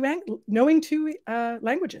 Knowing two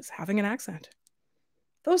languages, having an accent.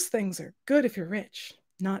 Those things are good if you're rich,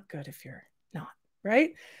 not good if you're not,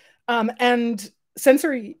 right? And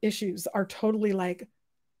sensory issues are totally like,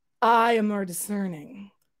 I am more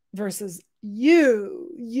discerning versus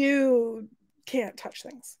you can't touch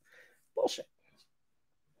things. Bullshit.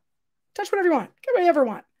 Touch whatever you want. Get whatever you ever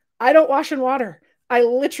want. I don't wash in water. I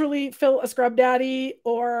literally fill a scrub daddy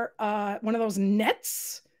or one of those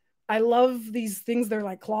nets. I love these things. They're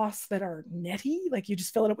like cloths that are netty. Like you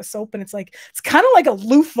just fill it up with soap and it's kind of like a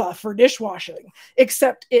loofah for dishwashing,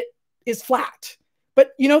 except it is flat.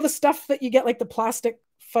 But you know the stuff that you get, like the plastic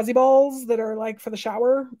fuzzy balls that are like for the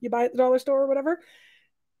shower you buy at the dollar store or whatever?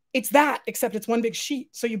 It's that, except it's one big sheet.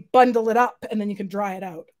 So you bundle it up and then you can dry it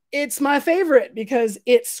out. It's my favorite because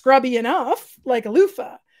it's scrubby enough, like a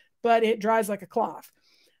loofah, but it dries like a cloth.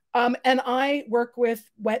 And I work with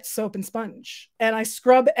wet soap and sponge, and I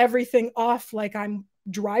scrub everything off like I'm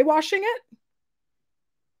dry washing it.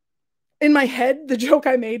 In my head, the joke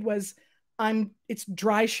I made was, it's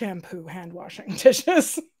dry shampoo hand washing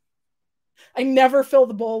dishes. I never fill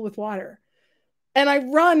the bowl with water. And I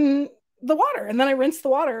run the water, and then I rinse the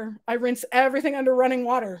water. I rinse everything under running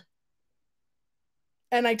water.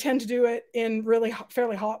 And I tend to do it in really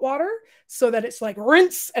fairly hot water so that it's like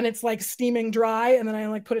rinse and it's like steaming dry, and then I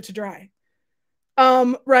like put it to dry.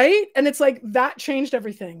 Right? And it's like that changed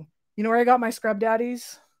everything. You know where I got my scrub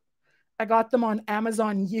daddies? I got them on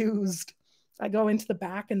Amazon used. I go into the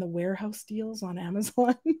back in the warehouse deals on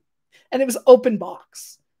Amazon and it was open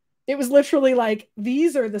box. It was literally like,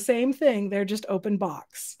 these are the same thing. They're just open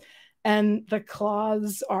box. And the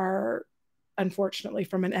claws are unfortunately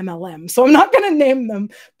from an MLM. So I'm not going to name them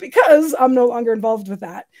because I'm no longer involved with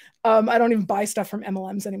that. I don't even buy stuff from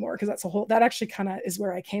MLMs anymore because that actually kind of is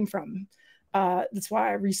where I came from. That's why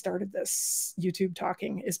I restarted this YouTube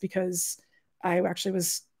talking, is because I actually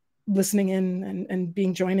was listening in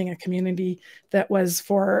and joining a community that was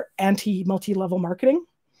for anti-multi-level marketing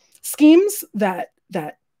schemes that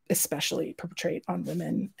especially perpetrate on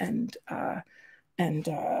women and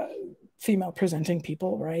female presenting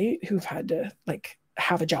people, right, who've had to like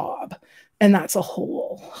have a job. And that's a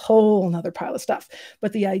whole another pile of stuff.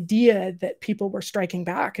 But the idea that people were striking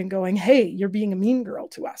back and going, hey, you're being a mean girl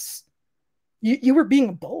to us. You were being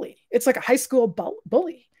a bully. It's like a high school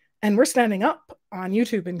bully. And we're standing up on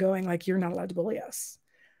YouTube and going like, you're not allowed to bully us.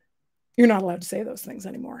 You're not allowed to say those things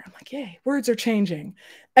anymore. I'm like, yay, words are changing.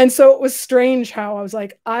 And so it was strange how I was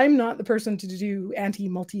like, I'm not the person to do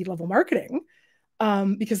anti-multi-level marketing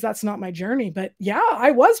because that's not my journey. But yeah,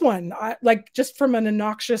 I was one. Like just from an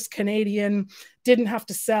obnoxious Canadian, didn't have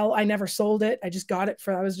to sell. I never sold it. I just got it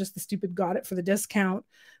I was just the stupid got it for the discount.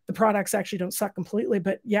 The products actually don't suck completely.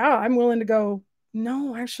 But yeah, I'm willing to go,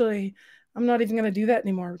 no, actually, I'm not even going to do that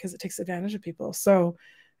anymore because it takes advantage of people. So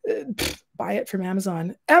buy it from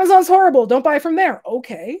Amazon. Amazon's horrible. Don't buy it from there.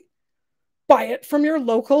 Okay. Buy it from your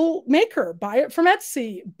local maker. Buy it from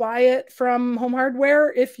Etsy. Buy it from Home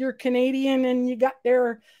Hardware if you're Canadian and you got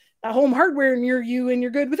their home hardware near you and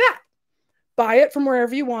you're good with that. Buy it from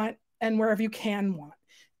wherever you want and wherever you can want.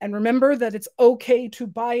 And remember that it's okay to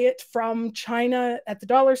buy it from China at the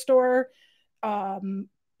dollar store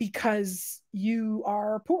because you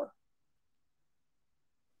are poor.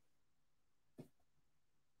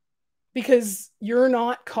 Because you're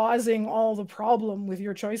not causing all the problem with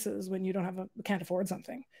your choices when you can't afford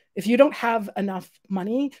something. If you don't have enough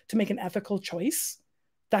money to make an ethical choice,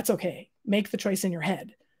 that's okay. Make the choice in your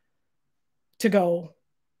head to go,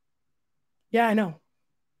 yeah, I know.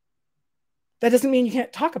 That doesn't mean you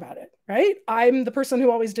can't talk about it, right? I'm the person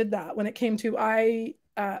who always did that when it came to, I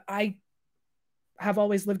have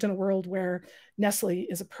always lived in a world where Nestle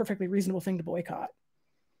is a perfectly reasonable thing to boycott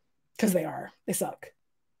because they suck.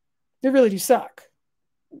 They really do suck.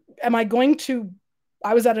 Am I going to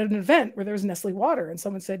I was at an event where there was Nestle water and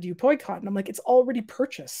someone said, do you boycott? And I'm like, it's already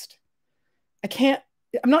purchased. I'm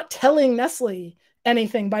not telling Nestle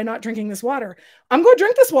anything by not drinking this water. I'm going to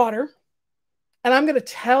drink this water and I'm going to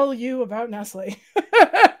tell you about Nestle.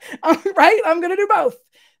 Right? I'm going to do both.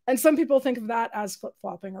 And some people think of that as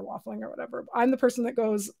flip-flopping or waffling or whatever. I'm the person that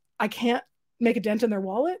goes, I can't make a dent in their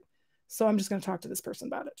wallet, so I'm just going to talk to this person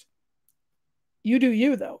about it. You do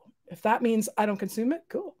you, though. If that means I don't consume it,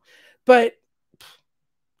 cool. But,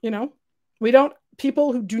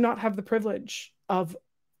 people who do not have the privilege of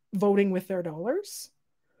voting with their dollars,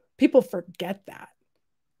 people forget that.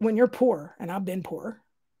 When you're poor, and I've been poor,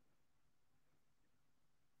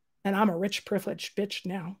 and I'm a rich, privileged bitch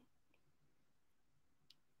now,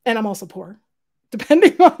 and I'm also poor,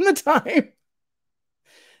 depending on the time.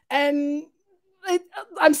 And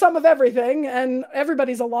I'm some of everything, and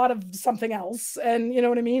everybody's a lot of something else. And you know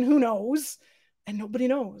what I mean? Who knows? And nobody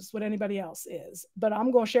knows what anybody else is. But I'm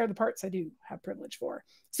going to share the parts I do have privilege for.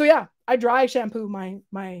 So yeah, I dry shampoo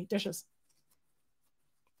my dishes.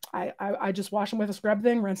 I just wash them with a scrub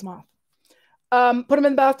thing, rinse them off. Put them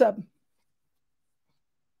in the bathtub.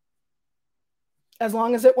 As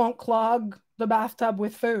long as it won't clog the bathtub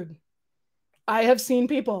with food. I have seen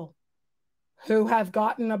people who have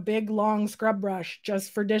gotten a big long scrub brush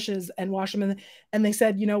just for dishes and wash them and they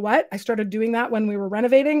said, you know what? I started doing that when we were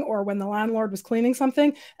renovating or when the landlord was cleaning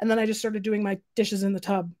something. And then I just started doing my dishes in the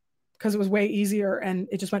tub because it was way easier and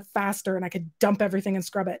it just went faster and I could dump everything and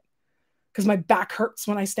scrub it because my back hurts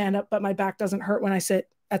when I stand up, but my back doesn't hurt when I sit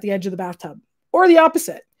at the edge of the bathtub, or the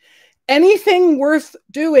opposite. Anything worth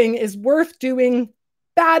doing is worth doing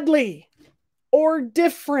badly or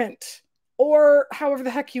different or however the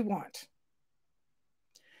heck you want.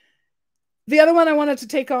 The other one I wanted to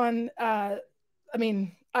take on, I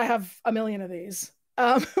have a million of these,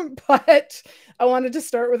 but I wanted to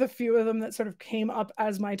start with a few of them that sort of came up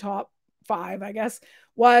as my top 5, I guess,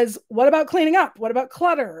 was what about cleaning up? What about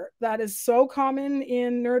clutter? That is so common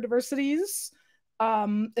in neurodiversities,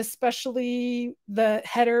 especially the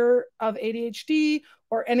header of ADHD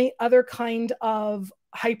or any other kind of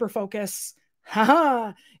hyperfocus.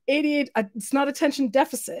 ADHD, it's not attention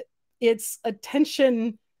deficit. It's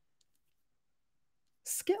attention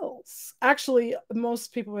skills. Actually,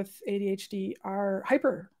 most people with ADHD are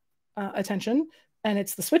hyper attention, and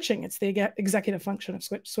it's the switching. It's the executive function of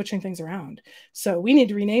switching things around. So we need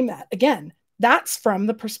to rename that. Again, that's from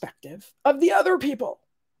the perspective of the other people.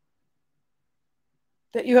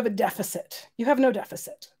 That you have a deficit. You have no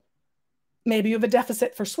deficit. Maybe you have a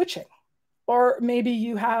deficit for switching. Or maybe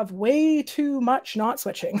you have way too much not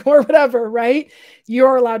switching or whatever, right?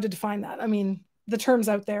 You're allowed to define that. I mean, the term's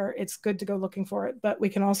out there. It's good to go looking for it, but we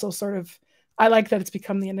can also sort of, I like that it's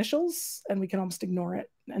become the initials and we can almost ignore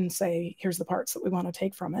it and say, here's the parts that we want to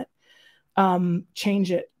take from it.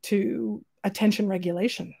 Change it to attention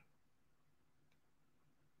regulation.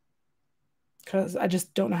 Because I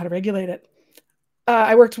just don't know how to regulate it.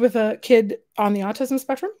 I worked with a kid on the autism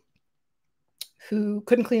spectrum who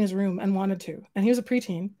couldn't clean his room and wanted to. And he was a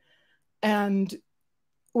preteen. And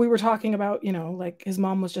we were talking about, like his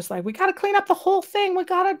mom was just like, we got to clean up the whole thing. We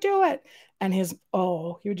got to do it. And he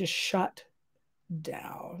would just shut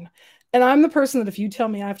down. And I'm the person that if you tell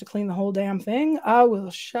me I have to clean the whole damn thing, I will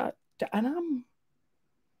shut down. And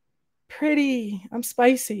I'm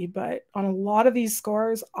spicy, but on a lot of these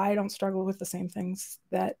scores, I don't struggle with the same things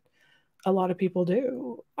that a lot of people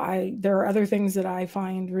do. There are other things that I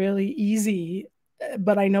find really easy,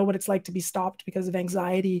 but I know what it's like to be stopped because of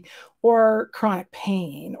anxiety or chronic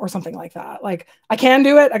pain or something like that. Like I can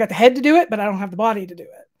do it. I got the head to do it, but I don't have the body to do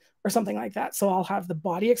it or something like that. So I'll have the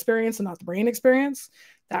body experience and not the brain experience,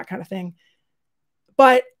 that kind of thing.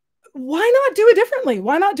 But why not do it differently?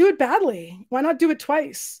 Why not do it badly? Why not do it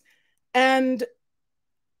twice? And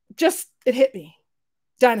it hit me.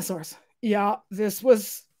 Dinosaurs. Yeah, this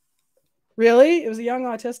was really, it was a young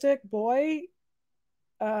autistic boy,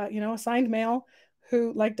 assigned male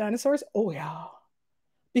who liked dinosaurs. Oh yeah.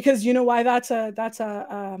 Because you know why that's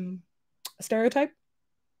a stereotype?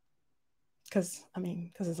 Because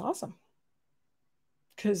it's awesome.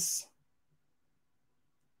 Because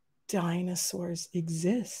dinosaurs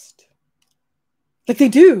exist. Like they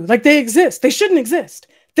do. Like they exist. They shouldn't exist.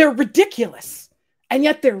 They're ridiculous. And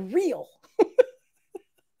yet they're real.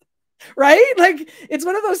 Right? Like it's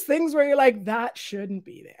one of those things where you're like, that shouldn't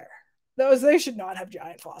be there. They should not have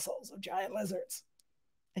giant fossils of giant lizards.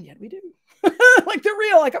 And yet we do. Like they're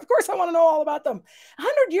real. Like, of course I want to know all about them.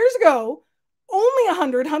 100 years ago, only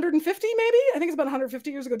 100, 150 maybe. I think it's about 150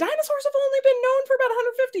 years ago. Dinosaurs have only been known for about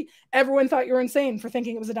 150. Everyone thought you were insane for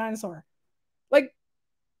thinking it was a dinosaur. Like,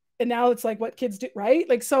 And now it's like what kids do, right?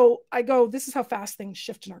 Like, so I go, this is how fast things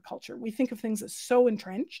shift in our culture. We think of things as so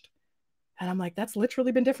entrenched. And I'm like, that's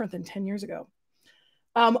literally been different than 10 years ago.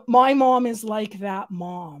 My mom is like that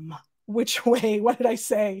mom. Which way? What did I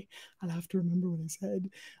say? I'll have to remember what I said.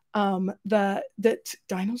 That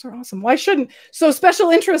dinos are awesome. Why shouldn't? So special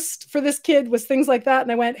interest for this kid was things like that.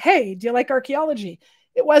 And I went, hey, do you like archaeology?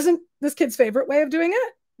 It wasn't this kid's favorite way of doing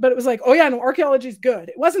it, but it was like, oh yeah, no, archaeology is good.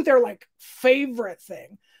 It wasn't their like favorite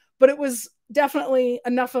thing, but it was definitely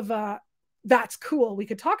enough of a, that's cool. We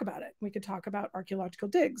could talk about it. We could talk about archaeological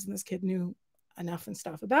digs. And this kid knew enough and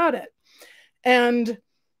stuff about it. And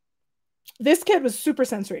this kid was super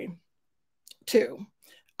sensory too.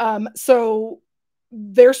 So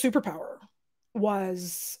their superpower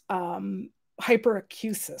was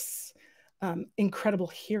hyperacusis, incredible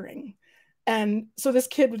hearing. And so this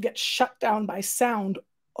kid would get shut down by sound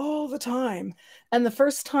all the time. And the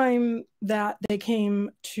first time that they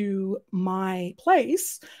came to my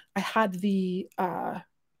place, I had the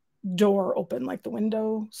door open, like the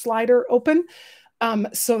window slider open,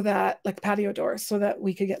 so that, like patio door, so that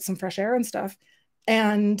we could get some fresh air and stuff.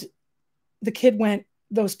 And the kid went,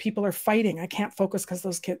 those people are fighting. I can't focus because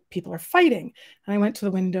those people are fighting. And I went to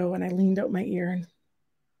the window and I leaned out my ear and,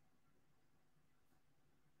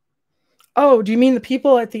 oh, do you mean the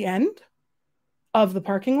people at the end of the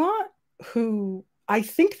parking lot who I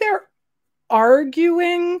think they're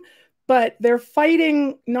arguing, but they're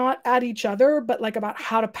fighting not at each other, but like about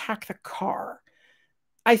how to pack the car.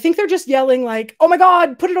 I think they're just yelling like, oh my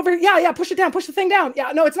God, put it over. Yeah, yeah, push it down, push the thing down.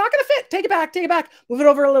 Yeah, no, it's not going to fit. Take it back, move it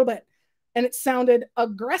over a little bit. And it sounded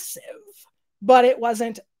aggressive, but it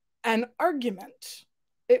wasn't an argument.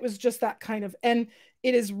 It was just that kind of, and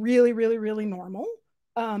it is really, really, really normal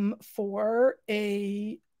for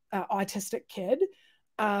a autistic kid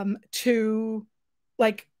to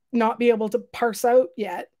like not be able to parse out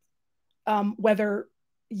yet whether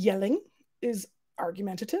yelling is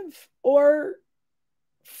argumentative or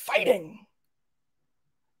fighting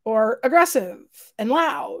or aggressive and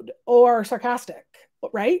loud or sarcastic,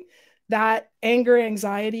 right? That anger,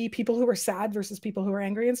 anxiety, people who are sad versus people who are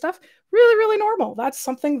angry and stuff, really, really normal. That's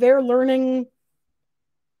something they're learning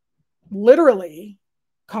literally,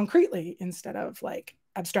 concretely, instead of like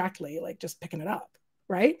abstractly, like just picking it up,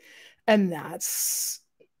 right? And that's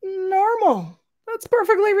normal. That's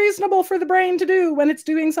perfectly reasonable for the brain to do when it's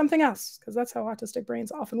doing something else, because that's how autistic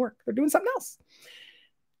brains often work. They're doing something else.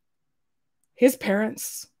 His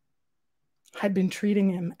parents had been treating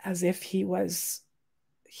him as if he was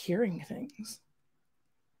hearing things.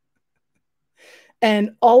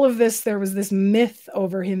 And all of this, there was this myth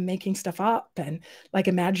over him making stuff up and like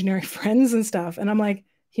imaginary friends and stuff. And I'm like,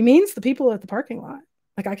 he means the people at the parking lot.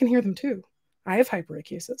 Like I can hear them too. I have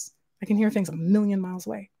hyperacusis. I can hear things a million miles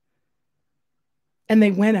away. And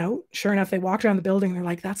they went out. Sure enough, they walked around the building. They're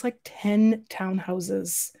like, that's like 10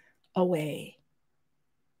 townhouses away.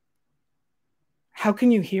 How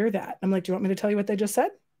can you hear that? I'm like, do you want me to tell you what they just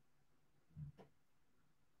said?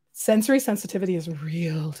 Sensory sensitivity is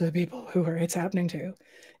real to the people who it's happening to.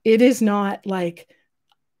 It is not like,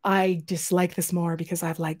 I dislike this more because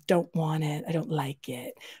I've like, don't want it. I don't like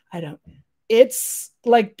it. It's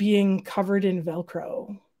like being covered in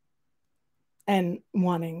Velcro and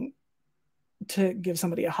wanting to give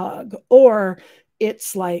somebody a hug, or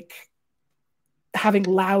it's like having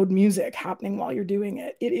loud music happening while you're doing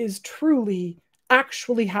it. It is truly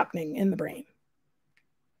actually happening in the brain.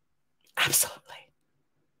 Absolutely.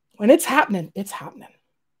 When it's happening, it's happening.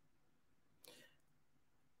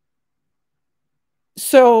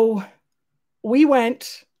 So we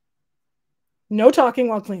went, no talking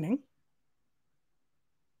while cleaning.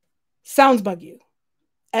 Sounds bug you.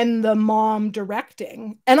 And the mom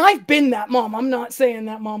directing. And I've been that mom. I'm not saying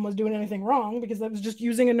that mom was doing anything wrong, because I was just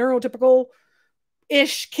using a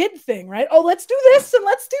neurotypical-ish kid thing, right? Oh, let's do this and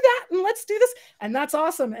let's do that and let's do this. And that's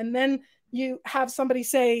awesome. And then you have somebody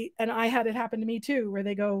say, and I had it happen to me too, where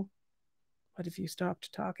they go, what if you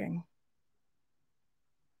stopped talking?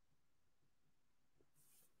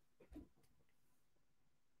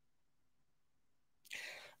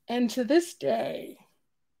 And to this day,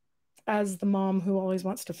 as the mom who always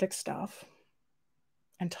wants to fix stuff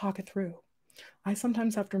and talk it through, I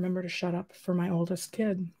sometimes have to remember to shut up for my oldest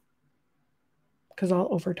kid, because I'll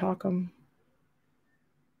overtalk him.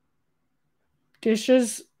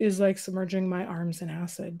 Dishes is like submerging my arms in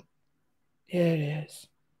acid. It is.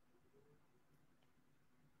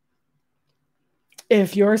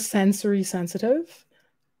 If you're sensory sensitive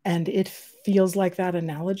and it feels like that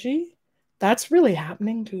analogy, that's really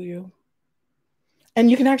happening to you. And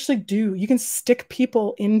you can actually you can stick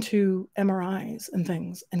people into MRIs and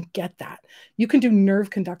things and get that. You can do nerve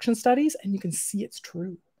conduction studies and you can see it's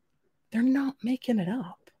true. They're not making it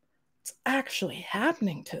up. It's actually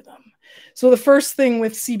happening to them. So the first thing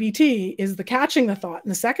with CBT is the catching the thought.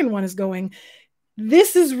 And the second one is going,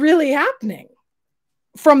 this is really happening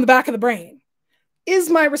from the back of the brain. Is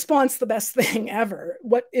my response the best thing ever?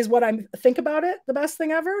 What I think about it the best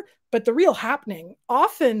thing ever? But the real happening,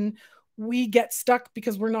 often we get stuck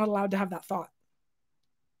because we're not allowed to have that thought.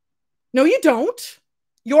 No, you don't.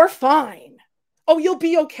 You're fine. Oh, you'll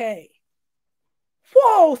be okay.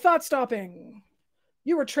 Whoa, thought stopping.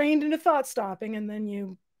 You were trained into thought stopping, and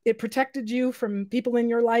then it protected you from people in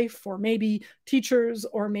your life, or maybe teachers,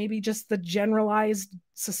 or maybe just the generalized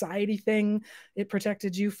society thing. It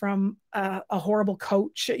protected you from a horrible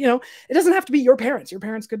coach. You know, it doesn't have to be your parents. Your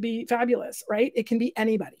parents could be fabulous, right? It can be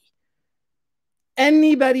anybody.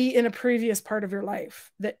 Anybody in a previous part of your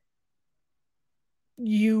life that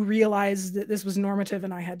you realized that this was normative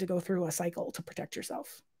and I had to go through a cycle to protect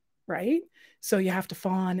yourself, right? So you have to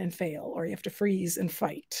fawn and fail, or you have to freeze and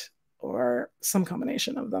fight, or some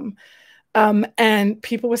combination of them. And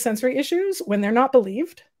people with sensory issues, when they're not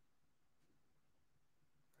believed,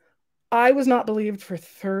 I was not believed for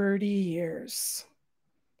 30 years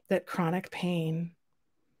that chronic pain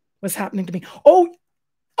was happening to me. Oh,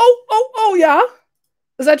 yeah.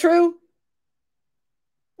 Is that true?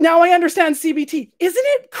 Now I understand CBT. Isn't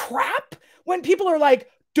it crap when people are like,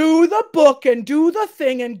 do the book and do the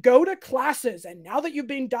thing and go to classes, and now that you've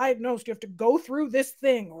been diagnosed, you have to go through this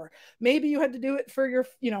thing, or maybe you had to do it for your,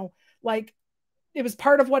 like it was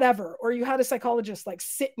part of whatever, or you had a psychologist like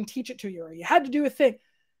sit and teach it to you, or you had to do a thing.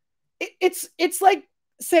 It's like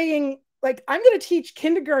saying, like, I'm going to teach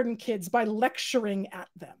kindergarten kids by lecturing at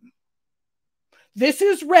them. This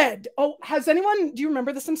is red. Oh, do you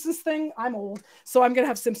remember the Simpsons thing? I'm old, so I'm going to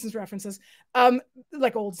have Simpsons references,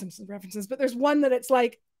 like old Simpsons references. But there's one that it's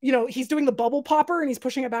like, he's doing the bubble popper and he's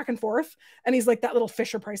pushing it back and forth. And he's like that little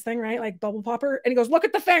Fisher Price thing, right? Like bubble popper. And he goes, look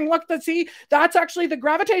at the thing. See, that's actually the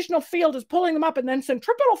gravitational field is pulling them up, and then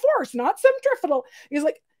centripetal force, not centrifugal. He's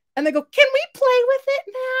like, and they go, can we play with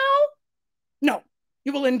it now? No,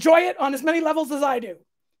 you will enjoy it on as many levels as I do.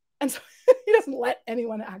 And so he doesn't let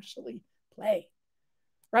anyone actually play.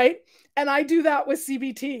 Right. And I do that with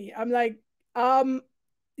CBT. I'm like,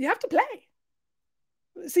 you have to play.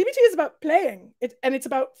 CBT is about playing and it's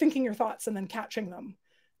about thinking your thoughts and then catching them.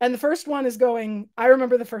 And the first one is I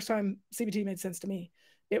remember the first time CBT made sense to me.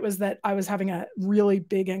 It was that I was having a really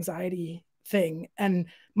big anxiety thing, and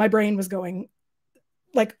my brain was going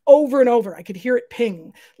like over and over. I could hear it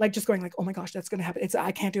ping, like just going like, oh my gosh, that's going to happen.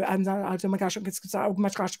 I can't do it. I'm not, oh my gosh, oh my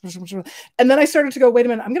gosh. And then I started to go, wait a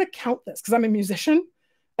minute, I'm going to count this because I'm a musician.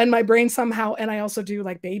 And my brain somehow, and I also do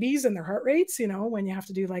like babies and their heart rates, when you have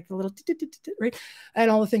to do like the little, right? And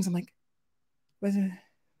all the things. I'm like,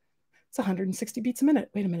 it's 160 beats a minute.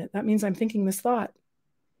 Wait a minute. That means I'm thinking this thought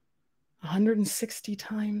 160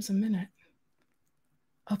 times a minute.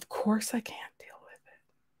 Of course I can't deal with it.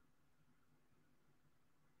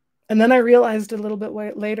 And then I realized a little bit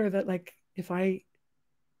later that like, if I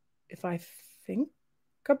think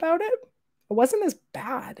about it, it wasn't as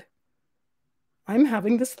bad. I'm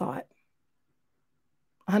having this thought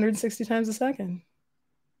 160 times a second.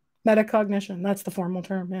 Metacognition, that's the formal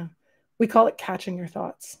term, yeah. We call it catching your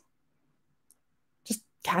thoughts. Just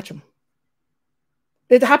catch them.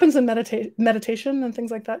 It happens in meditation and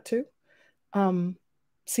things like that too.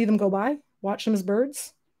 See them go by, watch them as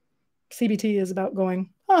birds. CBT is about going,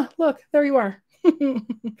 look, there you are.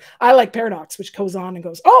 I like paradox, which goes on and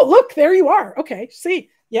goes, oh, look, there you are. Okay, see,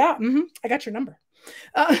 yeah, I got your number.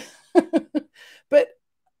 But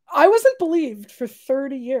I wasn't believed for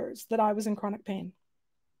 30 years that I was in chronic pain.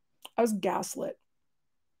 I was gaslit,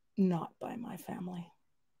 not by my family.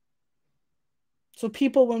 So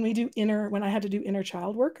people, when I had to do inner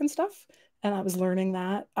child work and stuff, and I was learning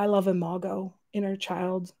that, I love imago, inner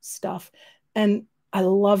child stuff, and I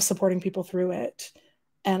love supporting people through it.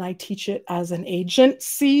 And I teach it as an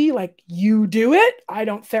agency, like you do it. I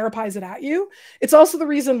don't therapize it at you. It's also the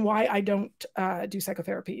reason why I don't do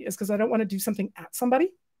psychotherapy, is because I don't want to do something at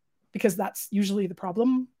somebody, because that's usually the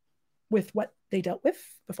problem with what they dealt with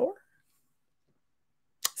before.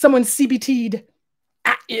 Someone CBT'd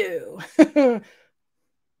at you.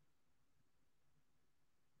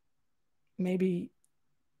 Maybe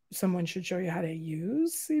someone should show you how to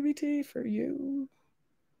use CBT for you.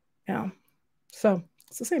 Yeah. So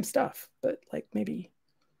it's the same stuff, but like maybe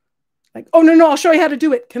like, oh no, I'll show you how to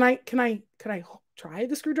do it. Can I try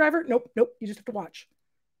the screwdriver? Nope. You just have to watch.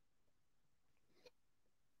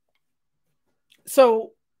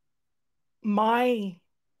 So my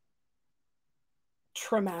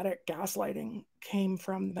traumatic gaslighting came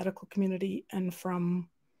from the medical community and from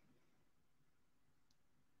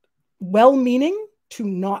well-meaning to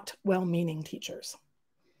not well-meaning teachers.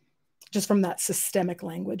 Just from that systemic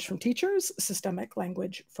language from teachers, systemic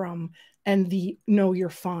language from, and the no, you're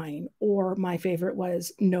fine, or my favorite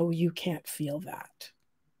was, no, you can't feel that.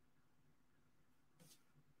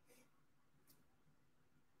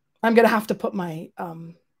 I'm going to have to put my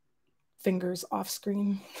fingers off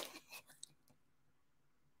screen.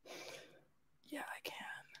 Yeah, I can.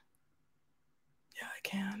 Yeah, I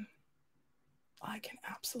can. I can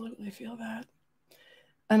absolutely feel that.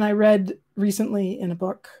 And I read recently in a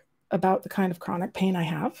book about the kind of chronic pain I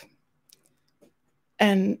have.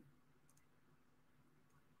 And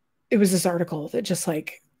it was this article that just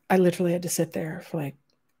like, I literally had to sit there for like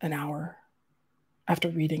an hour after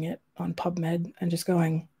reading it on PubMed and just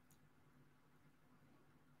going,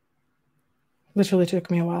 literally took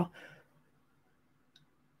me a while.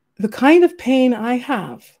 The kind of pain I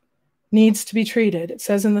have needs to be treated. It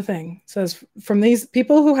says in the thing, it says from these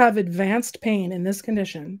people who have advanced pain in this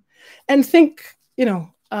condition, and think, you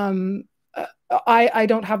know, I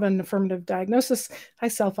don't have an affirmative diagnosis. I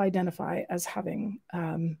self-identify as having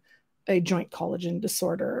a joint collagen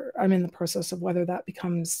disorder. I'm in the process of whether that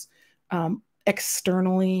becomes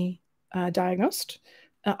externally diagnosed.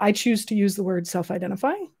 I choose to use the word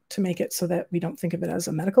self-identify to make it so that we don't think of it as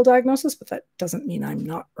a medical diagnosis, but that doesn't mean I'm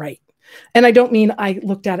not right. And I don't mean I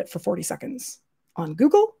looked at it for 40 seconds on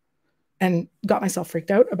Google and got myself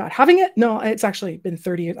freaked out about having it. No, it's actually been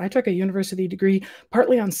 30 years. I took a university degree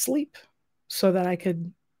partly on sleep so that I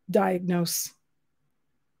could diagnose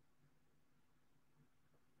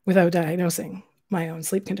without diagnosing my own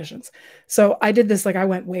sleep conditions. So I did this, like I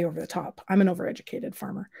went way over the top. I'm an overeducated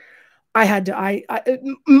farmer. I had to,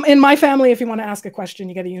 in my family, if you want to ask a question,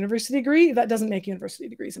 you get a university degree. That doesn't make university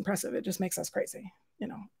degrees impressive. It just makes us crazy, you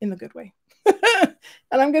know, in the good way. And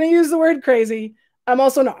I'm going to use the word crazy. I'm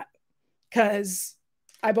also not, because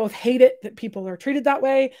I both hate it that people are treated that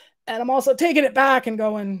way. And I'm also taking it back and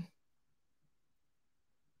going,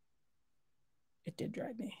 it did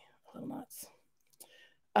drive me a little nuts.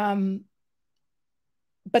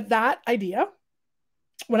 But that idea,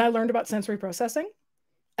 when I learned about sensory processing,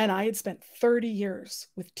 and I had spent 30 years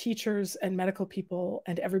with teachers and medical people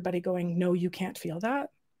and everybody going, no, you can't feel that.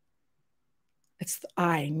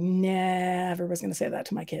 I never was going to say that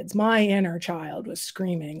to my kids. My inner child was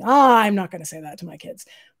screaming, I'm not going to say that to my kids.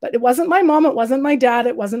 But it wasn't my mom. It wasn't my dad.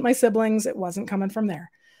 It wasn't my siblings. It wasn't coming from there.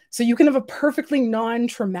 So you can have a perfectly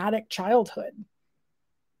non-traumatic childhood.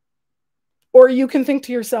 Or you can think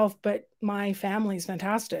to yourself, but my family's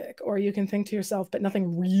fantastic. Or you can think to yourself, but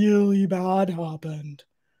nothing really bad happened.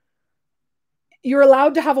 You're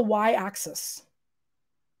allowed to have a y-axis.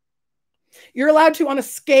 You're allowed to, on a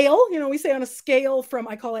scale, you know, we say on a scale from,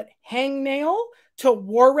 I call it hangnail to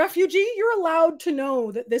war refugee, you're allowed to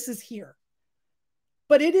know that this is here.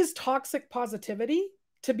 But it is toxic positivity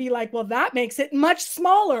to be like, well, that makes it much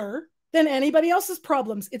smaller than anybody else's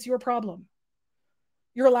problems. It's your problem.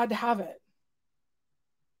 You're allowed to have it.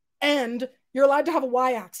 And you're allowed to have a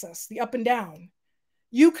y-axis, the up and down.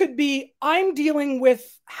 You could be, I'm dealing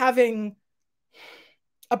with having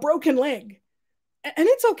a broken leg. And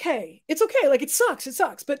it's okay. It's okay. Like, it sucks. It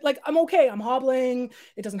sucks. But like, I'm okay. I'm hobbling.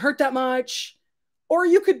 It doesn't hurt that much. Or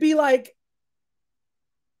you could be like,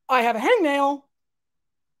 I have a hangnail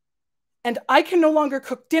and I can no longer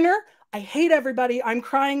cook dinner. I hate everybody. I'm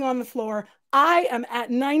crying on the floor. I am at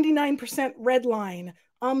 99% red line.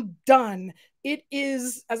 I'm done. It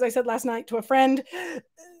is, as I said last night to a friend,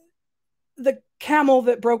 the camel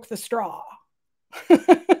that broke the straw.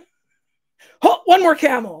 Oh, one more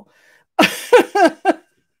camel.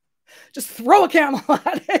 Just throw a camel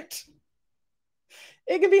at it.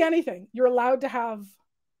 It can be anything. You're allowed to have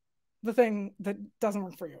the thing that doesn't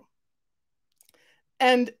work for you.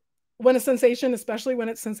 And when a sensation, especially when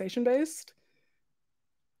it's sensation-based,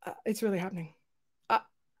 it's really happening.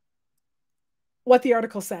 What the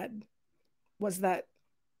article said was that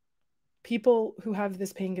people who have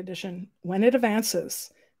this pain condition, when it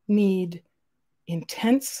advances, need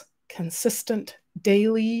intense, consistent,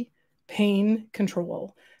 daily pain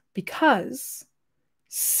control, because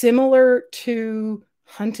similar to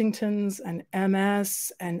Huntington's and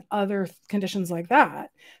MS and other conditions like that,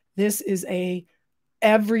 this is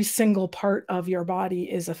every single part of your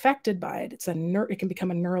body is affected by it. It can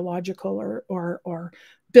become a neurological or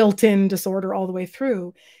built-in disorder all the way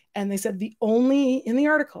through. And they said in the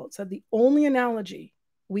article, it said the only analogy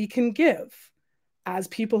we can give as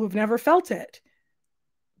people who've never felt it,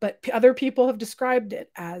 but other people have described it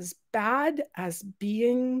as bad as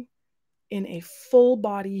being in a full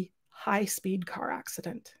body, high speed car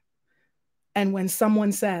accident. And when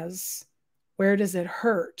someone says, where does it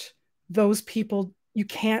hurt? Those people, you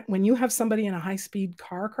can't, when you have somebody in a high speed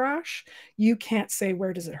car crash, you can't say,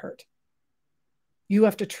 where does it hurt? You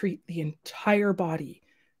have to treat the entire body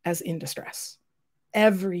as in distress.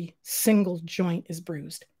 Every single joint is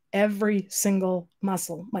bruised. Every single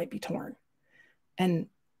muscle might be torn. And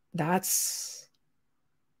that's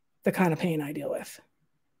the kind of pain I deal with.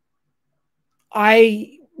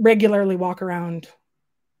 I regularly walk around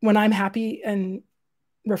when I'm happy and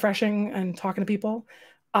refreshing and talking to people.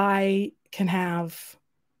 I can have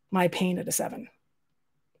my pain at a 7.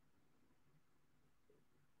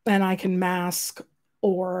 And I can mask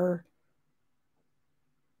or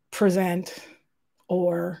present,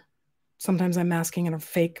 or sometimes I'm masking in a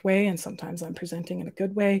fake way, and sometimes I'm presenting in a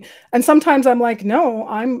good way. And sometimes I'm like,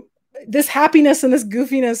 no, this happiness and this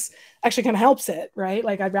goofiness actually kind of helps it, right?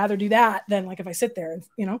 Like, I'd rather do that than like if I sit there, and,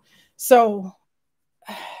 you know? So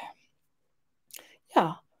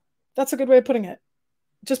yeah, that's a good way of putting it.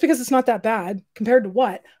 Just because it's not that bad compared to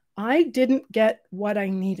what? I didn't get what I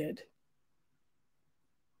needed.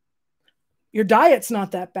 Your diet's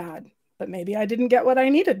not that bad, but maybe I didn't get what I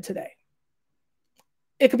needed today.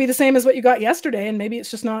 It could be the same as what you got yesterday, and maybe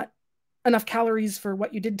it's just not enough calories for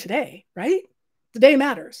what you did today, right? The day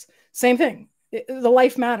matters. Same thing. The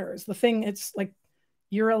life matters. The thing, it's like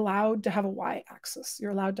you're allowed to have a y-axis.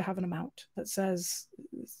 You're allowed to have an amount that says,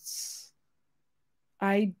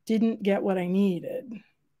 I didn't get what I needed.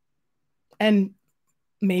 And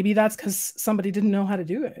maybe that's because somebody didn't know how to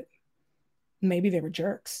do it. Maybe they were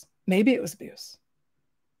jerks. Maybe it was abuse.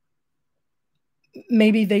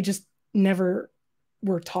 Maybe they just never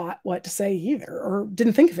were taught what to say either, or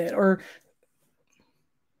didn't think of it, or,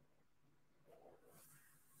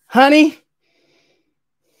 honey,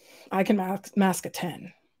 I can mask a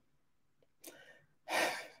 10.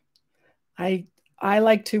 I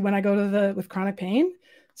like to, when I go to with chronic pain,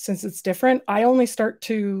 since it's different, I only start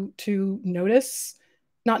to notice,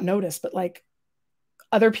 not notice, but like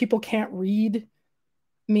other people can't read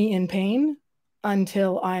me in pain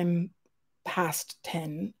until I'm past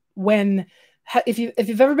 10. When, if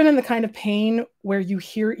you've ever been in the kind of pain where you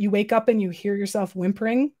wake up and you hear yourself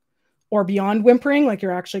whimpering, or beyond whimpering, like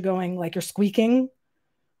you're actually going, like you're squeaking,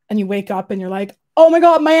 and you wake up and you're like, oh my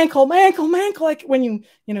God, my ankle, like when you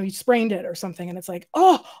sprained it or something, and it's like,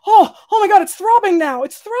 oh my God, it's throbbing now.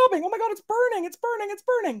 It's throbbing. Oh my God, it's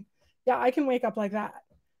burning. Yeah, I can wake up like that.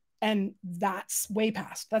 And that's way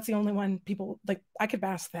past. That's the only one people, like, I could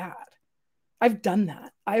mask that. I've done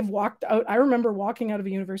that. I've walked out. I remember walking out of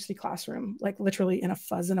a university classroom, like literally in a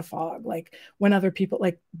fuzz and a fog, like when other people,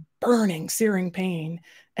 like burning, searing pain,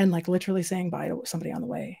 and like literally saying bye to somebody on the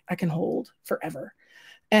way. I can hold forever.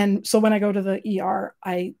 And so when I go to the ER,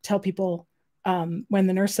 I tell people, when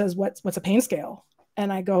the nurse says, what's a pain scale?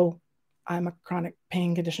 And I go, I'm a chronic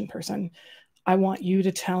pain condition person. I want you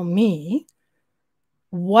to tell me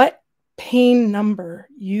what pain number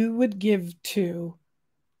you would give to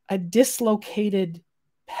a dislocated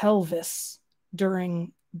pelvis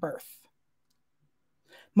during birth.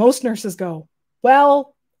 Most nurses go,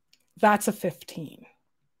 well, that's a 15.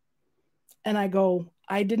 And I go,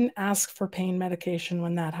 I didn't ask for pain medication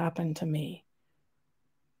when that happened to me.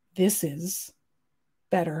 This is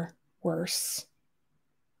better, worse,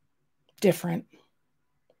 different.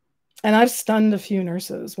 And I've stunned a few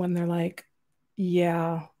nurses when they're like,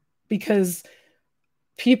 yeah, because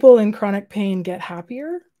people in chronic pain get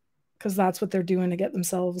happier because that's what they're doing to get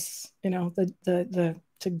themselves, to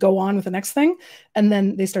go on with the next thing. And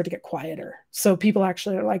then they start to get quieter. So people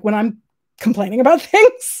actually are like, when I'm complaining about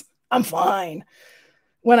things, I'm fine.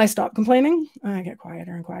 When I stop complaining, I get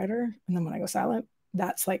quieter and quieter. And then when I go silent,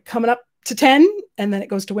 that's like coming up to 10. And then it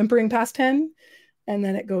goes to whimpering past 10. And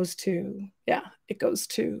then it goes to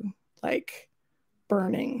like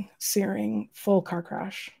burning, searing, full car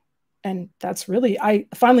crash. And that's really, I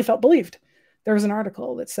finally felt believed. There was an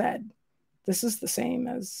article that said, this is the same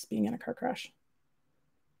as being in a car crash.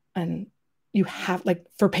 And you have, like,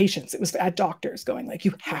 for patients, it was at doctors going like,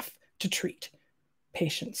 you have to treat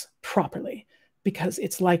patients properly, because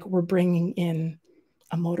it's like we're bringing in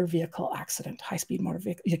a motor vehicle accident, high-speed motor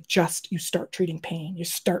vehicle. You start treating pain, you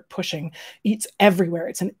start pushing. It's everywhere.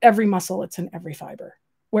 It's in every muscle. It's in every fiber.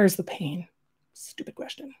 Where's the pain? Stupid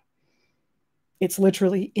question. It's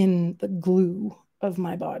literally in the glue of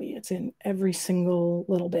my body. It's in every single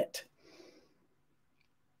little bit.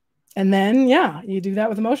 And then, yeah, you do that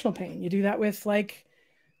with emotional pain. You do that with like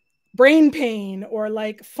brain pain, or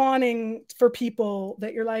like fawning for people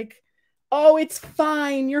that you're like, oh, it's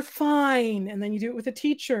fine, you're fine. And then you do it with a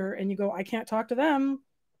teacher and you go, I can't talk to them.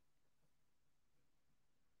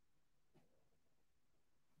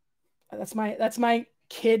 That's my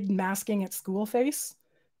kid masking at school face,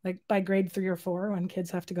 like by grade 3 or 4, when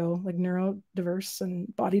kids have to go, like neurodiverse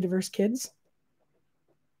and body diverse kids,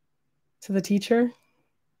 to the teacher.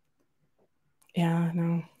 Yeah,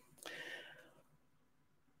 no.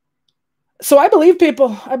 So I believe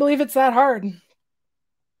people. I believe it's that hard.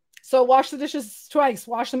 So wash the dishes twice.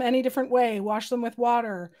 Wash them any different way. Wash them with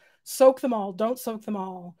water. Soak them all. Don't soak them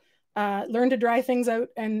all. Learn to dry things out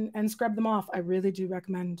and scrub them off. I really do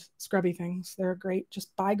recommend scrubby things. They're great.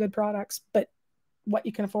 Just buy good products, but what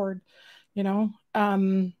you can afford, you know.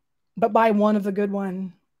 But buy one of the good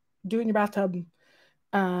one. Do it in your bathtub.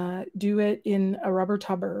 Do it in a rubber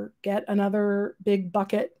tubber. Get another big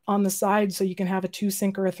bucket on the side so you can have a 2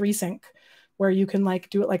 sink or a 3 sink, where you can like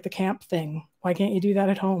do it like the camp thing. Why can't you do that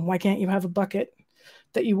at home? Why can't you have a bucket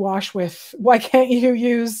that you wash with? Why can't you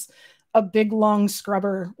use a big long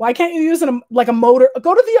scrubber? Why can't you use like a motor?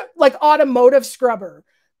 Go to the like automotive scrubber.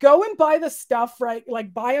 Go and buy the stuff, right?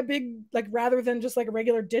 Like buy a big, like rather than just like a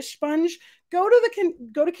regular dish sponge, go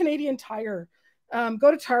to Canadian Tire,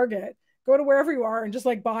 go to Target, go to wherever you are and just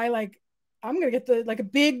like buy like, I'm going to get the like a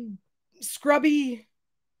big scrubby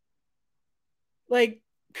like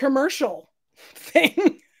commercial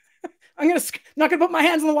thing. I'm not gonna put my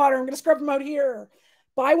hands in the water. I'm gonna scrub them out here.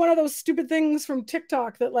 Buy one of those stupid things from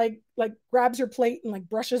TikTok that like grabs your plate and like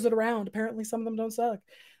brushes it around. Apparently some of them don't suck.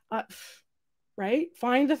 Right?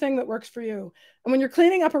 Find the thing that works for you. And when you're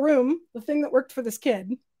cleaning up a room, the thing that worked for this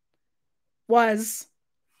kid was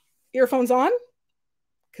earphones on,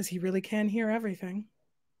 because he really can hear everything.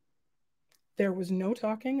 There was no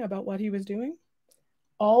talking about what he was doing.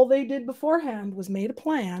 All they did beforehand was made a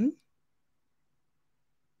plan.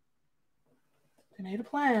 They made a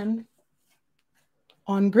plan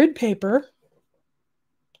on grid paper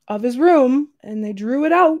of his room, and they drew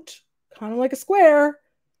it out kind of like a square,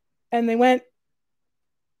 and they went,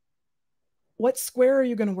 what square are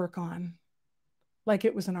you going to work on? Like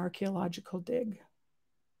it was an archaeological dig.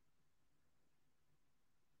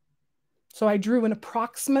 So I drew an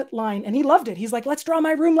approximate line, and he loved it. He's like, let's draw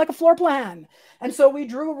my room like a floor plan. And so we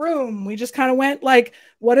drew a room. We just kind of went like,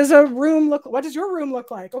 what does your room look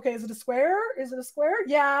like? Okay, is it a square? Is it a square?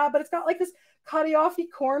 Yeah, but it's got like this cutty-offy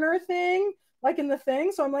corner thing, like in the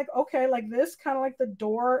thing. So I'm like, okay, like this, kind of like the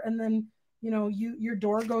door, and then, you know, your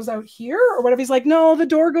door goes out here or whatever. He's like, no, the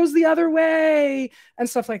door goes the other way, and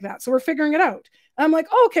stuff like that. So we're figuring it out. And I'm like,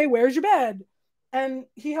 oh, okay, where's your bed? And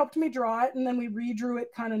he helped me draw it, and then we redrew it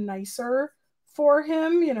kind of nicer for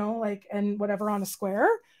him, you know, like, and whatever on a square,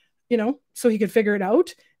 you know, so he could figure it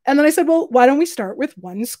out. And then I said, well, why don't we start with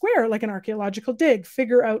one square, like an archaeological dig,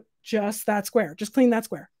 figure out just that square, just clean that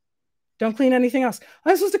square. Don't clean anything else.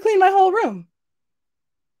 I'm supposed to clean my whole room.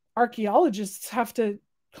 Archaeologists have to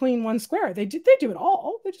clean one square. They do it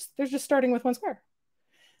all. They're just starting with one square.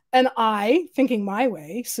 And I, thinking my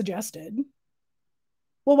way, suggested,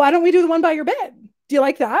 well, why don't we do the one by your bed? Do you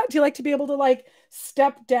like that? Do you like to be able to like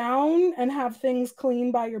step down and have things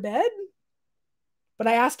clean by your bed? But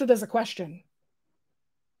I asked it as a question.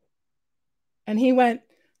 And he went,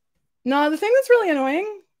 no, the thing that's really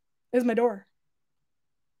annoying is my door.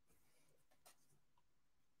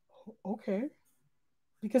 Okay.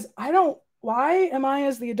 Because why am I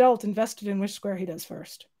as the adult invested in which square he does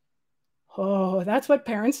first? Oh, that's what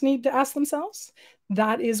parents need to ask themselves.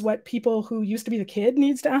 That is what people who used to be the kid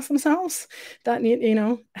needs to ask themselves. That need, you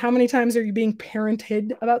know, how many times are you being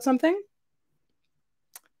parented about something?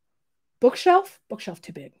 Bookshelf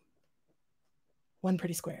too big. One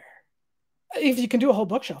pretty square. If you can do a whole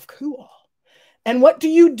bookshelf, cool. And what do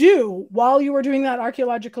you do while you were doing that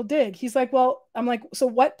archaeological dig? He's like, well, I'm like, so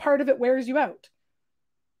what part of it wears you out?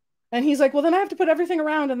 And he's like, well, then I have to put everything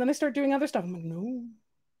around and then I start doing other stuff. I'm like, no.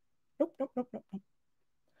 Nope.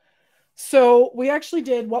 So we actually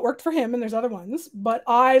did what worked for him, and there's other ones, but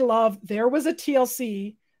there was a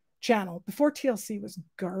TLC channel before TLC was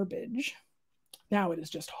garbage. Now it is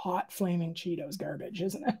just hot flaming Cheetos garbage,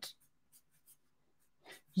 isn't it?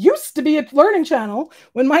 Used to be a learning channel.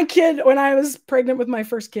 When I was pregnant with my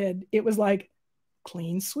first kid, it was like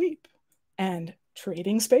clean sweep and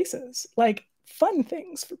trading spaces, like fun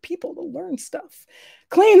things for people to learn stuff.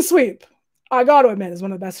 Clean sweep, I got to admit, is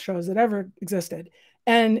one of the best shows that ever existed.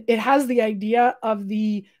 And it has the idea of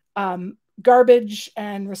the garbage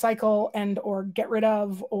and recycle and or get rid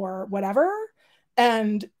of or whatever.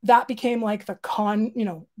 And that became like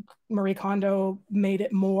Marie Kondo made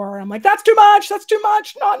it more. I'm like, that's too much,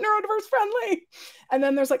 not neurodiverse friendly. And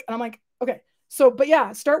then there's like, and I'm like, okay, so, but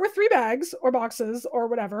yeah, start with 3 bags or boxes or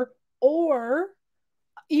whatever, or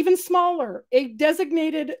even smaller, a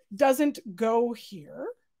designated doesn't go here.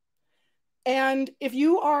 And if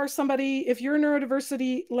you are somebody, if your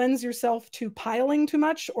neurodiversity lends yourself to piling too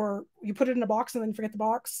much, or you put it in a box and then forget the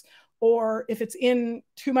box, or if it's in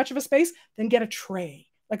too much of a space, then get a tray.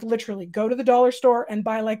 Like literally go to the dollar store and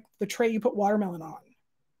buy like the tray you put watermelon on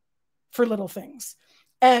for little things.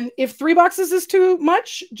 And if 3 boxes is too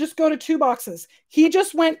much, just go to 2 boxes. He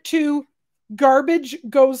just went to garbage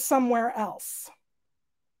goes somewhere else.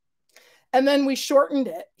 And then we shortened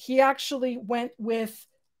it. He actually went with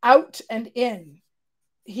out and in.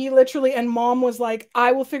 He literally, and mom was like,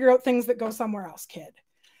 I will figure out things that go somewhere else, kid.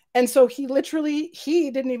 And so he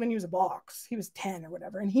didn't even use a box. He was 10 or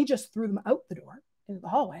whatever. And he just threw them out the door into the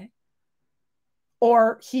hallway.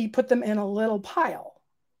 Or he put them in a little pile.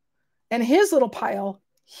 And his little pile,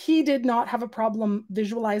 he did not have a problem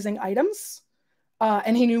visualizing items.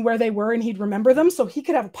 And he knew where they were and he'd remember them. So he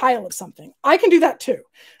could have a pile of something. I can do that too.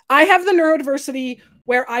 I have the neurodiversity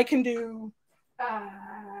where I can do,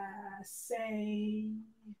 say,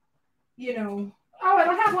 you know, oh, I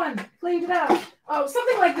don't have one. Cleaned it up. Oh,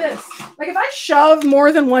 something like this. Like if I shove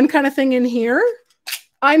more than one kind of thing in here,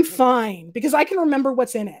 I'm fine because I can remember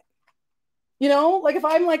what's in it. You know, like if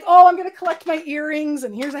I'm like, oh, I'm going to collect my earrings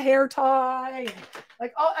and here's a hair tie. And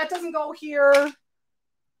like, oh, that doesn't go here.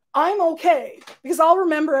 I'm okay because I'll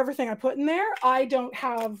remember everything I put in there. I don't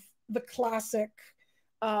have the classic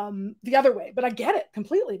the other way, but I get it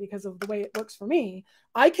completely because of the way it works for me.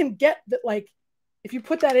 I can get that, like, if you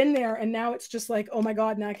put that in there and now it's just like, oh my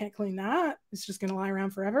God, now I can't clean that. It's just going to lie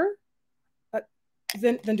around forever.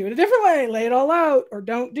 Then do it a different way, lay it all out, or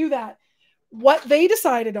don't do that. What they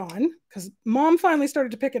decided on, because mom finally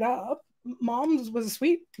started to pick it up. Mom was a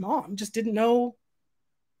sweet mom, just didn't know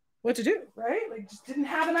what to do, right? Like just didn't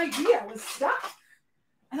have an idea, was stuck.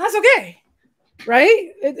 And that's okay,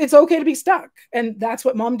 right? It's okay to be stuck. And that's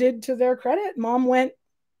what mom did to their credit. Mom went,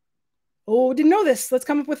 oh, didn't know this. Let's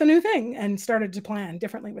come up with a new thing, and started to plan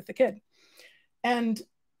differently with the kid. And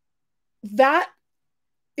that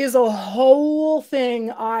is a whole thing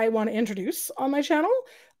I want to introduce on my channel.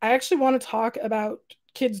 I actually want to talk about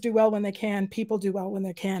kids do well when they can, people do well when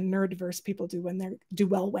they can, neurodiverse people do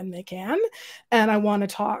well when they can. And I want to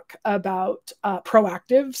talk about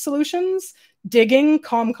proactive solutions, digging,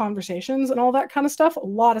 calm conversations, and all that kind of stuff. A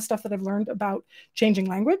lot of stuff that I've learned about changing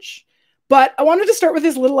language. But I wanted to start with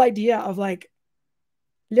this little idea of like,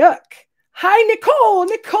 look, hi, Nicole.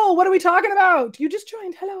 Nicole, what are we talking about? You just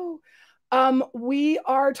joined. Hello. We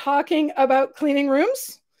are talking about cleaning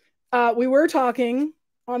rooms. We were talking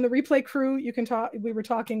on the replay crew. We were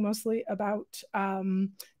talking mostly about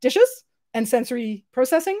dishes and sensory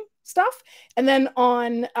processing stuff. And then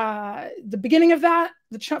on the beginning of that,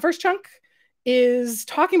 the first chunk is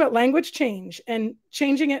talking about language change and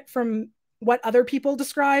changing it from what other people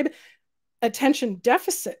describe attention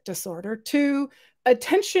deficit disorder to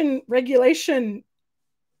attention regulation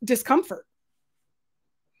discomfort.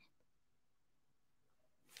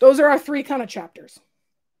 Those are our 3 kind of chapters,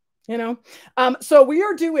 you know? So we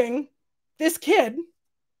are doing this kid.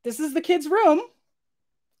 This is the kid's room,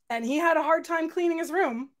 and he had a hard time cleaning his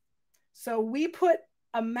room. So we put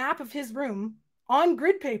a map of his room on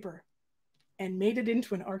grid paper and made it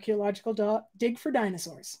into an archaeological dig for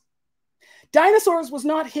dinosaurs. Dinosaurs was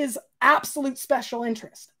not his absolute special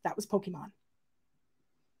interest. That was Pokemon.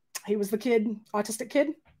 He was the kid, autistic kid,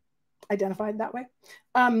 identified that way.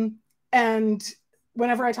 And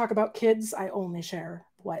whenever I talk about kids, I only share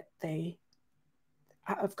what they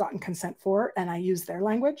have gotten consent for, and I use their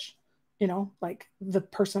language, you know, like the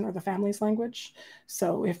person or the family's language.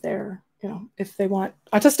 So if they're, you know, if they want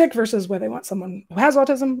autistic versus where they want someone who has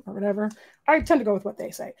autism or whatever, I tend to go with what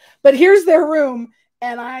they say. But here's their room.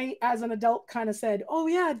 And I, as an adult, kind of said, oh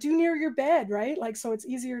yeah, do near your bed, right? Like, so it's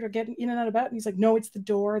easier to get in and out of bed. And he's like, no, it's the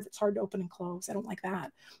door that's hard to open and close. I don't like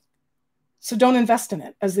that. So don't invest in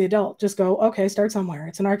it as the adult. Just go, okay, start somewhere.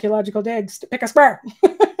 It's an archaeological dig. Pick a square.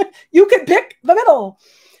 You can pick the middle.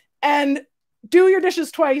 And do your dishes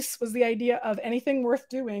twice was the idea of anything worth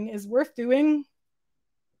doing is worth doing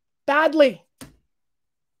badly.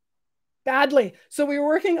 Badly. So we were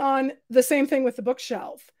working on the same thing with the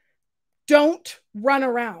bookshelf. Don't run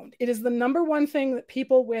around. It is the #1 thing that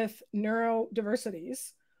people with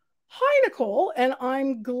neurodiversities. Hi, Nicole, and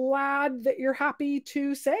I'm glad that you're happy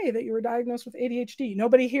to say that you were diagnosed with ADHD.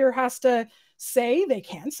 Nobody here has to say, they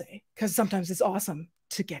can say, because sometimes it's awesome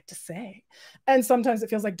to get to say. And sometimes it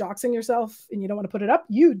feels like doxing yourself and you don't want to put it up.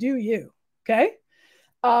 You do you, okay?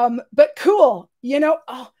 But cool, you know,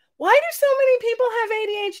 why do so many people have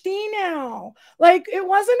ADHD now? Like, it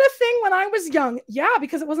wasn't a thing when I was young. Yeah,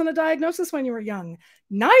 because it wasn't a diagnosis when you were young.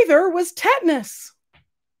 Neither was tetanus.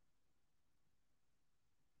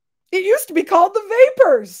 It used to be called the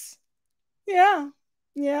vapors. Yeah.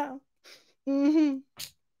 Yeah. Mm-hmm.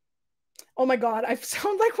 Oh my God. I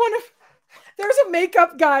sound like one of, there's a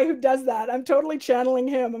makeup guy who does that. I'm totally channeling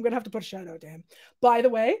him. I'm going to have to put a shout out to him. By the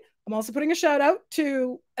way, I'm also putting a shout out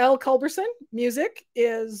to L. Culberson. Music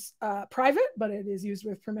is private, but it is used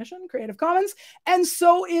with permission, Creative Commons. And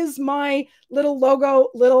so is my little logo,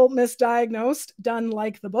 Little MissDiagnosed, done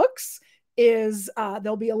like the books.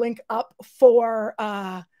 There'll be a link up for,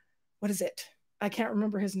 what is it? I can't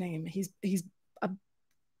remember his name.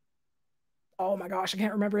 Oh my gosh, I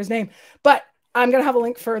can't remember his name. But I'm going to have a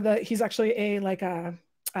link for he's actually a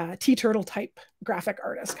tea turtle type graphic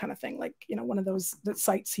artist kind of thing. Like, one of those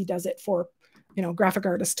sites he does it for, graphic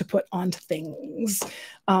artists to put onto things.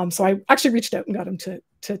 So I actually reached out and got him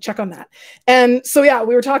to check on that. And so, yeah,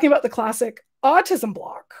 we were talking about the classic autism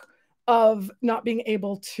block of not being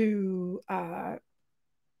able to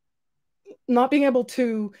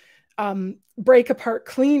break apart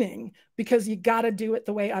cleaning because you got to do it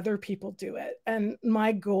the way other people do it. And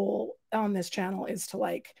my goal on this channel is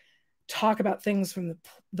to talk about things from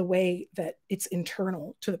the way that it's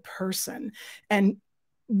internal to the person. And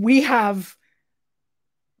we have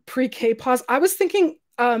pre-K pause. I was thinking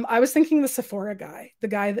the Sephora guy, the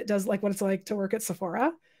guy that does what it's like to work at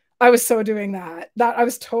Sephora. I was so doing that I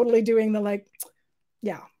was totally doing the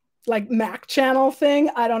Mac channel thing.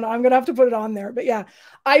 I don't know. I'm going to have to put it on there. But yeah,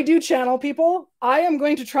 I do channel people. I am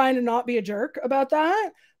going to try to not be a jerk about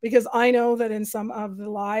that, because I know that in some of the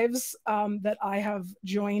lives that I have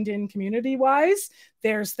joined in community-wise,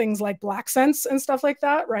 there's things like black sense and stuff like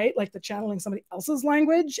that, right? Like the channeling somebody else's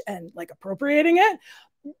language and appropriating it.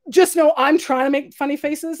 Just know I'm trying to make funny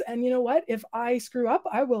faces. And you know what? If I screw up,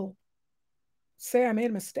 I will say I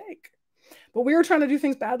made a mistake. But we were trying to do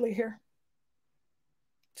things badly here.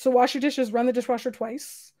 So wash your dishes, run the dishwasher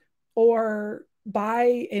twice, or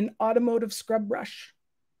buy an automotive scrub brush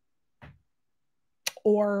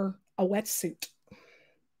or a wetsuit.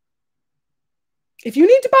 If you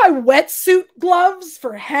need to buy wetsuit gloves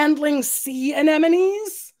for handling sea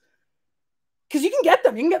anemones, because you can get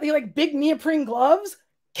them. You can get the big neoprene gloves.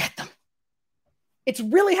 Get them. It's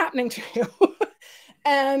really happening to you.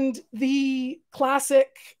 And the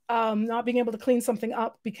classic not being able to clean something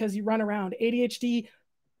up because you run around. ADHD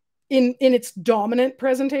in its dominant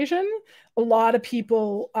presentation, a lot of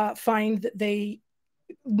people find that they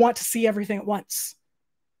want to see everything at once.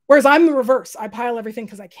 Whereas I'm the reverse. I pile everything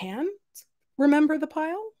because I can remember the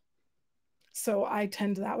pile. So I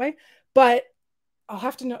tend that way. But I'll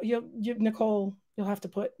have to know, Nicole, you'll have to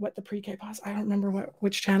put what the pre-K pause. I don't remember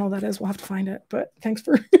which channel that is. We'll have to find it. But thanks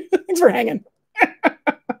for thanks for hanging.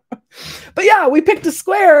 But yeah, we picked a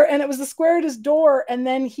square, and it was the square at his door. And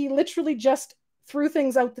then he literally just threw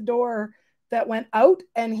things out the door that went out,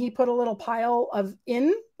 and he put a little pile of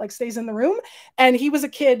stays in the room. And he was a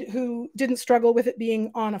kid who didn't struggle with it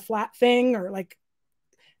being on a flat thing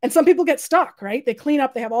and some people get stuck, right? They clean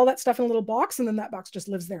up, they have all that stuff in a little box, and then that box just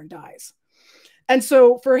lives there and dies. And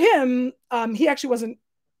so for him, he actually wasn't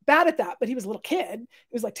bad at that, but he was a little kid.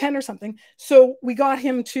 He was 10 or something. So we got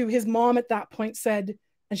him to, his mom at that point said,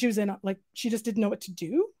 and she was she just didn't know what to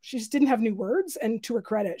do. She just didn't have new words. And to her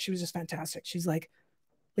credit, she was just fantastic. She's like,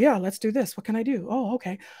 yeah, let's do this. What can I do? Oh,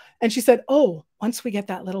 okay. And she said, oh, once we get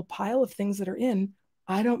that little pile of things that are in,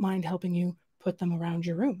 I don't mind helping you put them around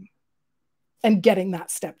your room and getting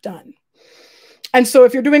that step done. And so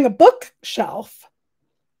if you're doing a bookshelf,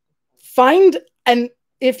 and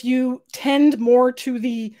if you tend more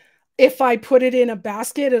to if I put it in a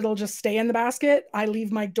basket, it'll just stay in the basket. I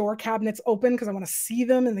leave my door cabinets open because I want to see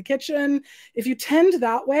them in the kitchen. If you tend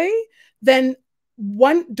that way, then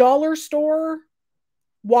 $1 store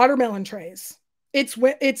watermelon trays. It's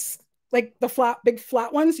like the big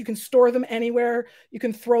flat ones. You can store them anywhere. You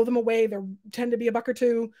can throw them away. They tend to be $1 or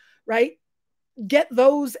 $2, right? Get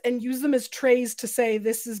those and use them as trays to say,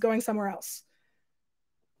 this is going somewhere else.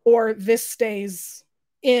 Or this stays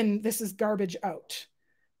in, this is garbage out.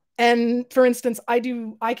 And for instance, I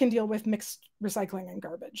can deal with mixed recycling and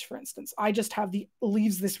garbage. For instance, I just have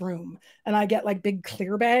leaves this room, and I get big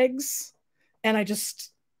clear bags, and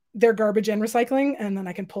they're garbage and recycling. And then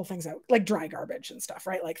I can pull things out, like dry garbage and stuff,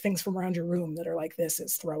 right? Like things from around your room that are this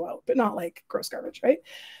is throw out, but not gross garbage, right?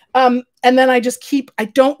 And then I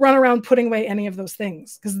don't run around putting away any of those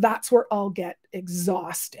things, because that's where I'll get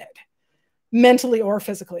exhausted, mentally or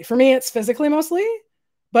physically. For me, it's physically mostly.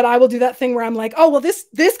 But I will do that thing where I'm like, oh, well, this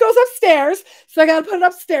goes upstairs, so I got to put it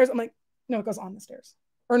upstairs. I'm like, no, it goes on the stairs.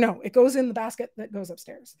 Or no, it goes in the basket that goes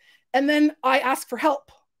upstairs. And then I ask for help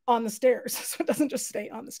on the stairs, so it doesn't just stay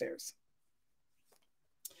on the stairs.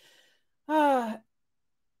 I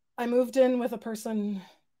moved in with a person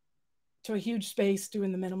to a huge space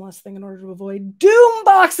doing the minimalist thing in order to avoid doom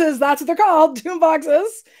boxes. That's what they're called, doom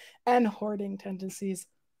boxes, and hoarding tendencies.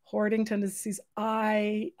 Hoarding tendencies.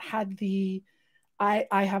 I have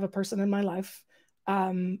a person in my life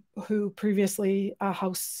who previously a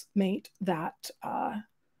housemate that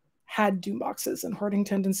had doom boxes and hoarding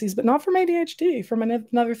tendencies, but not from ADHD, from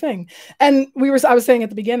another thing. And I was saying at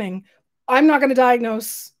the beginning, I'm not going to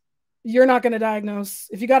diagnose. You're not going to diagnose.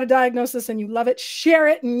 If you got a diagnosis and you love it, share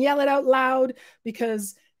it and yell it out loud,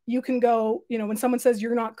 because you can go, when someone says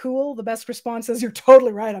you're not cool, the best response is you're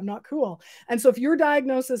totally right. I'm not cool. And so if your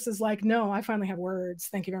diagnosis is like, no, I finally have words.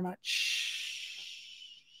 Thank you very much.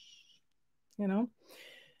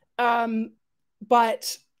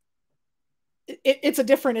 But it's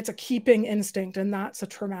a keeping instinct, and that's a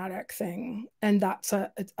traumatic thing. And that's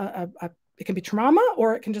it can be trauma,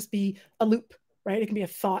 or it can just be a loop, right? It can be a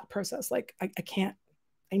thought process. Like, I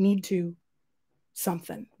need to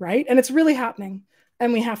something, right? And it's really happening,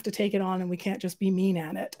 and we have to take it on, and we can't just be mean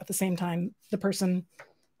at it. At the same time, the person,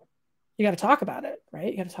 you got to talk about it,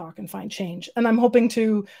 right? You got to talk and find change. And I'm hoping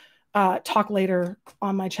to talk later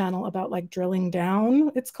on my channel about like drilling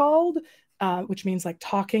down, it's called, which means like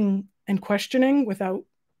talking and questioning without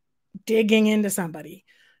digging into somebody,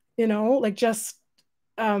 like just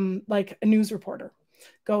like a news reporter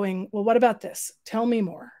going, well, what about this? Tell me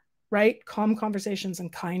more, right? Calm conversations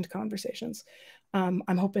and kind conversations. I'm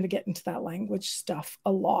hoping to get into that language stuff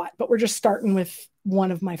a lot, but we're just starting with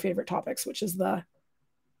one of my favorite topics, which is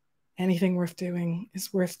anything worth doing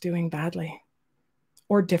is worth doing badly,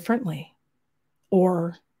 or differently,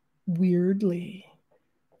 or weirdly,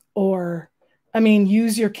 or,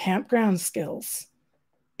 use your campground skills.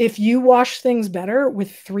 If you wash things better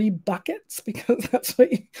with 3 buckets, because that's what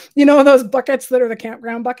those buckets that are the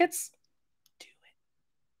campground buckets, do it.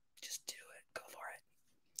 Just do it. Go for it.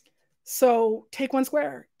 So take 1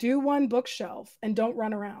 square, do 1 bookshelf, and don't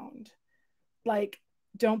run around. Like,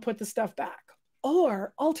 don't put the stuff back.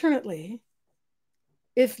 Or alternately,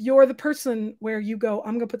 if you're the person where you go,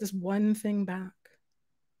 I'm going to put this 1 thing back.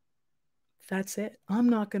 That's it. I'm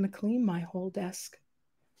not going to clean my whole desk.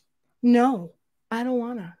 No, I don't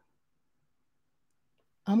want to.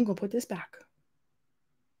 I'm going to put this back.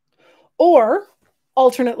 Or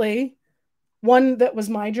alternately, one that was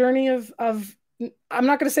my journey of I'm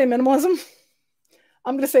not going to say minimalism.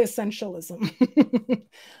 I'm going to say essentialism.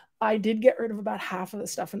 I did get rid of about half of the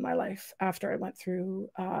stuff in my life after I went through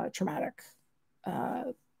traumatic,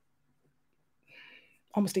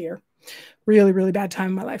 almost a year, really, really bad time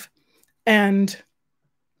in my life. And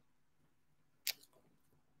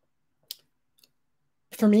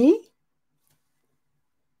for me,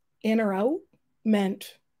 in or out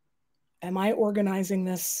meant, am I organizing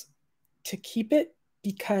this to keep it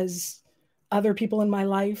because other people in my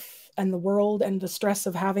life and the world and the stress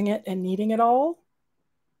of having it and needing it all?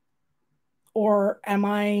 Or am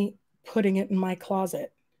I putting it in my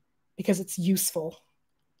closet because it's useful?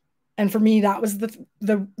 And for me, that was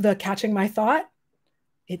the catching my thought.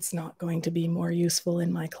 It's not going to be more useful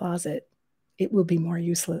in my closet. It will be more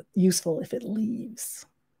useful if it leaves.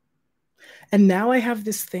 And now I have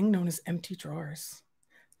this thing known as empty drawers.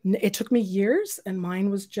 It took me years, and mine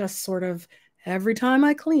was just sort of, every time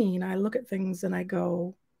I clean, I look at things and I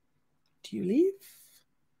go, do you leave?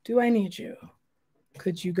 Do I need you?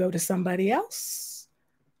 Could you go to somebody else?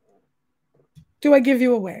 Do I give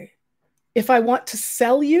you away? If I want to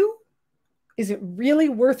sell you, is it really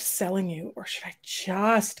worth selling you? Or should I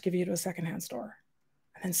just give you to a secondhand store?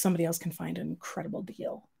 And then somebody else can find an incredible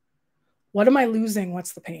deal. What am I losing?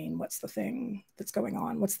 What's the pain? What's the thing that's going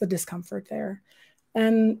on? What's the discomfort there?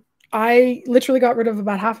 And I literally got rid of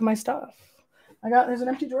about half of my stuff. There's an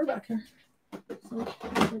empty drawer back here.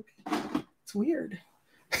 It's weird.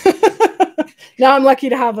 Now I'm lucky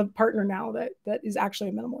to have a partner now that is actually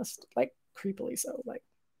a minimalist, like creepily so. Like,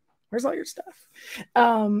 where's all your stuff?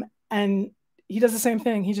 And he does the same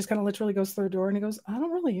thing. He just kind of literally goes through a door and he goes, I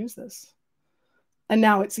don't really use this. And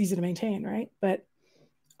now it's easy to maintain, right? But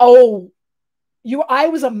I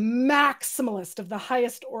was a maximalist of the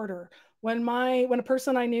highest order. When a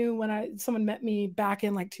person I knew, someone met me back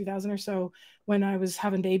in like 2000 or so, when I was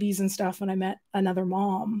having babies and stuff, and I met another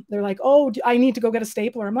mom, they're like, oh, I need to go get a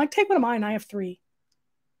stapler. I'm like, take one of mine. I have 3.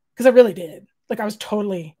 Because I really did. Like, I was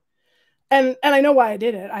totally, and I know why I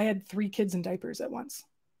did it. I had 3 kids in diapers at once.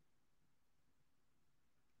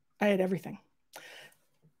 I had everything.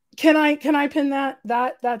 Can I pin that?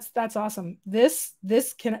 That's awesome. That's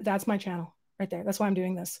my channel right there. That's why I'm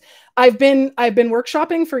doing this. I've been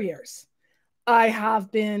workshopping for years. I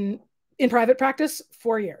have been in private practice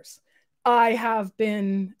for years. I have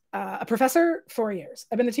been a professor for years.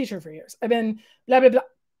 I've been a teacher for years. I've been blah, blah, blah.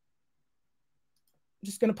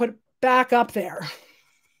 just going to put it back up there.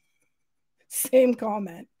 Same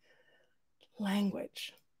comment.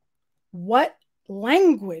 Language. What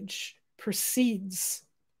language precedes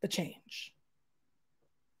the change?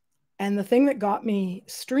 And the thing that got me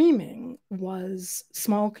streaming was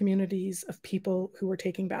small communities of people who were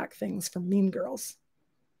taking back things from Mean Girls,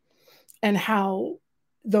 and how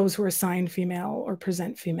those who are assigned female or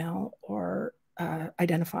present female or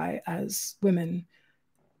identify as women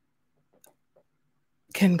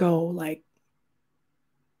can go like,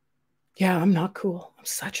 yeah, I'm not cool. I'm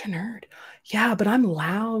such a nerd. Yeah, but I'm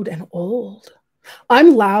loud and old.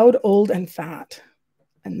 I'm loud, old, and fat.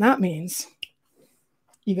 And that means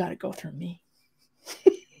you got to go through me.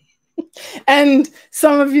 And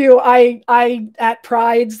some of you, I at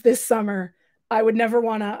Prides this summer, I would never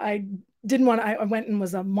want to, I went and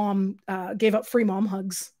was a mom, gave up free mom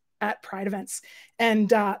hugs at Pride events.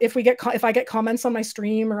 And if I get comments on my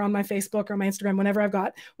stream or on my Facebook or my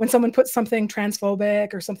Instagram, when someone puts something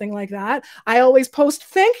transphobic or something like that, I always post,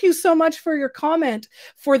 thank you so much for your comment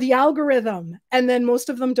for the algorithm. And then most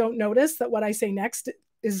of them don't notice that what I say next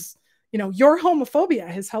is, you know, your homophobia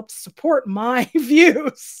has helped support my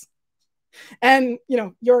views. And, you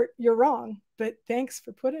know, you're wrong, but thanks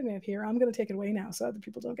for putting it here. I'm going to take it away now so other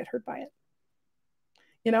people don't get hurt by it.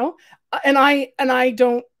 You know, and I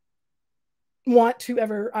don't want to I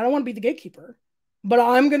don't want to be the gatekeeper, but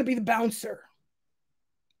I'm going to be the bouncer.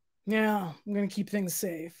 Yeah, I'm going to keep things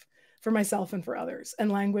safe for myself and for others.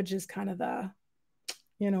 And language is kind of the,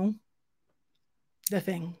 you know, the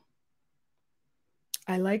thing.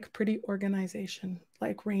 I like pretty organization,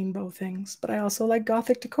 like rainbow things, but I also like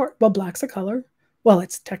gothic decor. Well, black's a color. Well,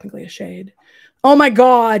 it's technically a shade. Oh my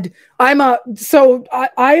God. I'm a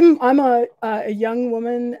young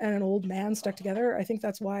woman and an old man stuck together. I think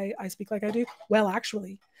that's why I speak like I do. Well,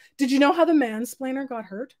 actually, did you know how the mansplainer got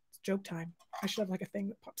hurt? It's joke time. I should have like a thing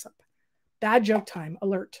that pops up. Dad joke time.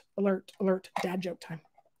 Alert, alert, alert. Dad joke time.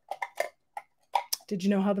 Did you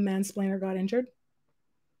know how the mansplainer got injured?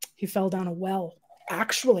 He fell down a well.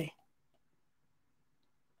 Actually.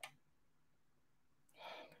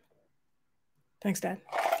 Thanks, Dad.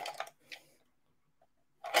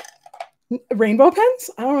 Rainbow pens?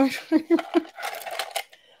 I don't know.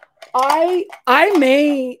 I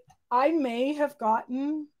may have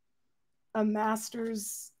gotten a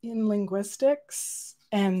master's in linguistics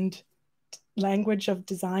and language of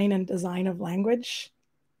design and design of language.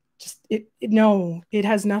 Just no, it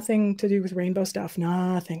has nothing to do with rainbow stuff.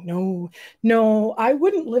 Nothing. No, I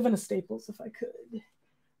wouldn't live in a Staples if I could.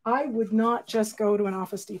 I would not just go to an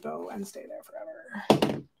Office Depot and stay there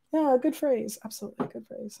forever. Yeah, good phrase. Absolutely good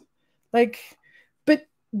phrase. Like, but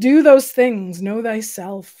do those things. Know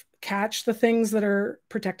thyself. Catch the things that are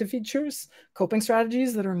protective features, coping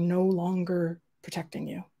strategies that are no longer protecting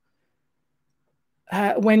you.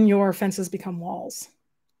 When your fences become walls.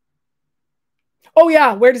 Oh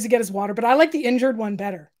yeah, where does he get his water? But I like the injured one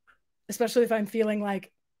better, especially if I'm feeling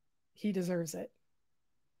like he deserves it.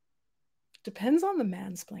 Depends on the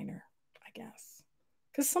mansplainer, I guess.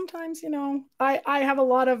 Because sometimes, you know, I have a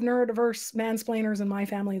lot of neurodiverse mansplainers in my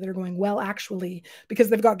family that are going, well, actually, because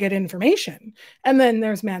they've got good information. And then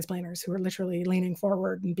there's mansplainers who are literally leaning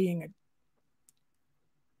forward and being a...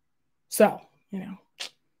 So, you know,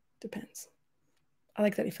 depends. I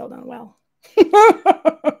like that he fell down well.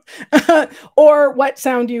 Or what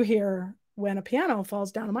sound do you hear when a piano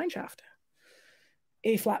falls down a mine shaft?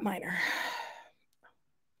 A flat minor.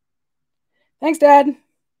 Thanks, Dad.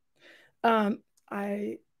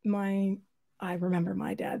 I remember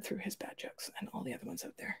my dad threw his bad jokes and all the other ones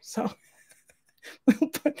out there. So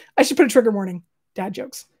I should put a trigger warning: dad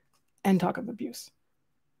jokes and talk of abuse.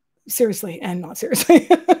 Seriously and not seriously,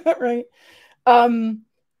 right?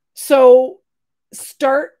 So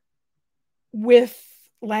start with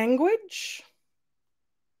language.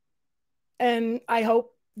 And I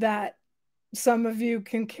hope that some of you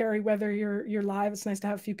can carry, whether you're live, it's nice to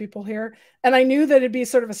have a few people here. And I knew that it'd be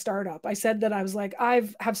sort of a startup. I said that I was like,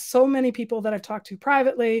 have so many people that I've talked to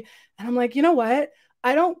privately. And I'm like, you know what?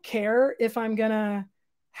 I don't care if I'm going to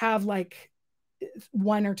have like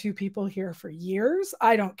 1 or 2 people here for years.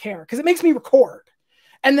 I don't care, because it makes me record.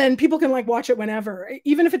 And then people can like watch it whenever,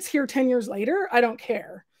 even if it's here 10 years later, I don't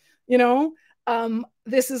care. You know,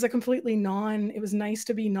 this is a completely it was nice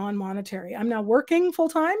to be non-monetary. I'm now working full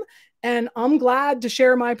time and I'm glad to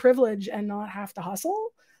share my privilege and not have to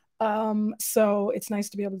hustle. So it's nice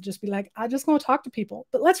to be able to just be like, I just want to talk to people,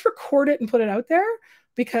 but let's record it and put it out there,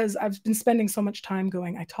 because I've been spending so much time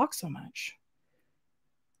going, I talk so much.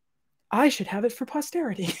 I should have it for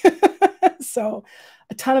posterity. So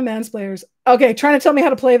a ton of mansplainers. Okay, trying to tell me how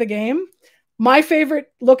to play the game. My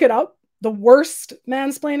favorite, look it up. The worst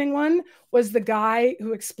mansplaining one was the guy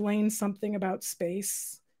who explained something about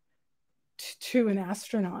space to an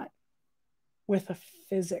astronaut with a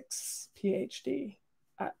physics PhD.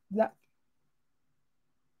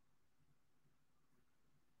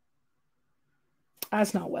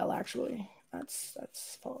 That's not well, actually. That's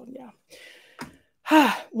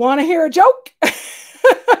yeah. Want to hear a joke?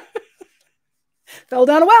 Fell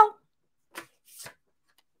down a well.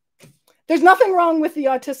 There's nothing wrong with the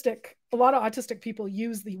autistic. A lot of autistic people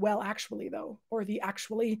use the well actually, though, or the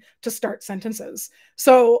actually to start sentences.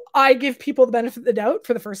 So I give people the benefit of the doubt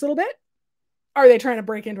for the first little bit. Are they trying to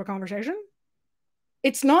break into a conversation?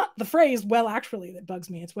 It's not the phrase well actually that bugs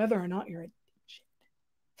me. It's whether or not you're a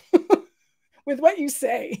with what you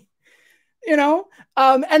say, you know?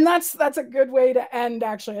 And that's a good way to end,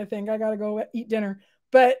 actually. I think I got to go eat dinner,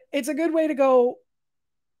 but it's a good way to go.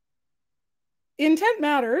 Intent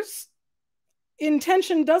matters.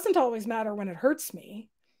 Intention doesn't always matter when it hurts me,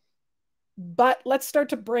 but let's start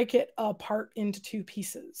to break it apart into two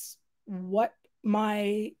pieces. What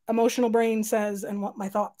my emotional brain says and what my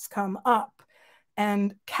thoughts come up,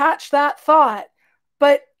 and catch that thought,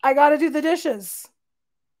 but I got to do the dishes.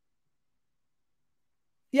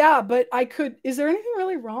 Yeah, but I could, is there anything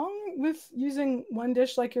really wrong with using one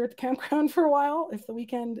dish like you're at the campground for a while? If the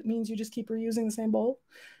weekend means you just keep reusing the same bowl,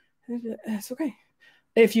 it's okay.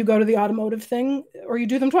 If you go to the automotive thing, or you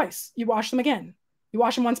do them twice, you wash them again. You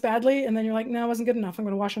wash them once badly, and then you're like, no, it wasn't good enough. I'm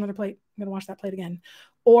going to wash another plate. I'm going to wash that plate again.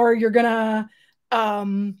 Or you're going to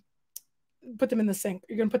put them in the sink.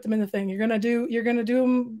 You're going to put them in the thing. You're going to do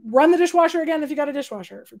them, run the dishwasher again if you got a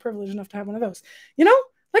dishwasher, if you're privileged enough to have one of those. You know,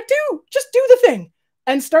 like just do the thing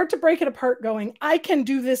and start to break it apart going, I can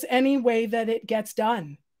do this any way that it gets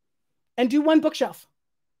done. And do one bookshelf.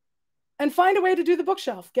 And find a way to do the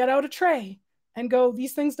bookshelf. Get out a tray. And go,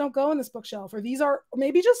 these things don't go in this bookshelf, or these are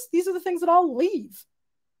the things that I'll leave.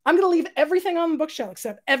 I'm going to leave everything on the bookshelf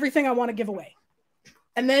except everything I want to give away.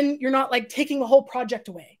 And then you're not like taking the whole project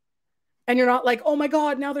away. And you're not like, oh my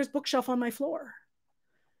God, now there's bookshelf on my floor.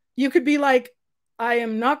 You could be like, I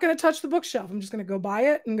am not going to touch the bookshelf. I'm just going to go by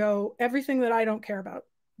it and go, everything that I don't care about,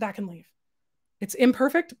 that can leave. It's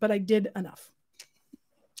imperfect, but I did enough.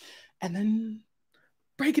 And then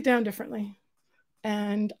break it down differently.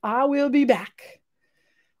 And I will be back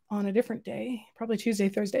on a different day, probably Tuesday,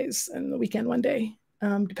 Thursdays, and the weekend one day,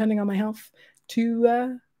 depending on my health,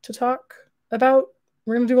 to talk about,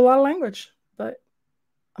 we're going to do a lot of language, but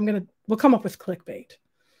we'll come up with clickbait.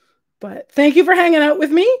 But thank you for hanging out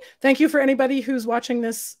with me. Thank you for anybody who's watching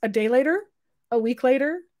this a day later, a week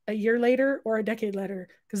later, a year later, or a decade later,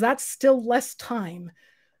 because that's still less time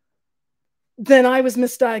than I was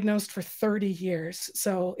misdiagnosed for 30 years.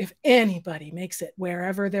 So if anybody makes it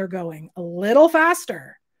wherever they're going a little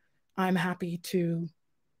faster, I'm happy to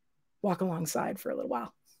walk alongside for a little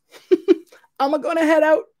while. I'm going to head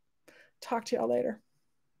out. Talk to y'all later.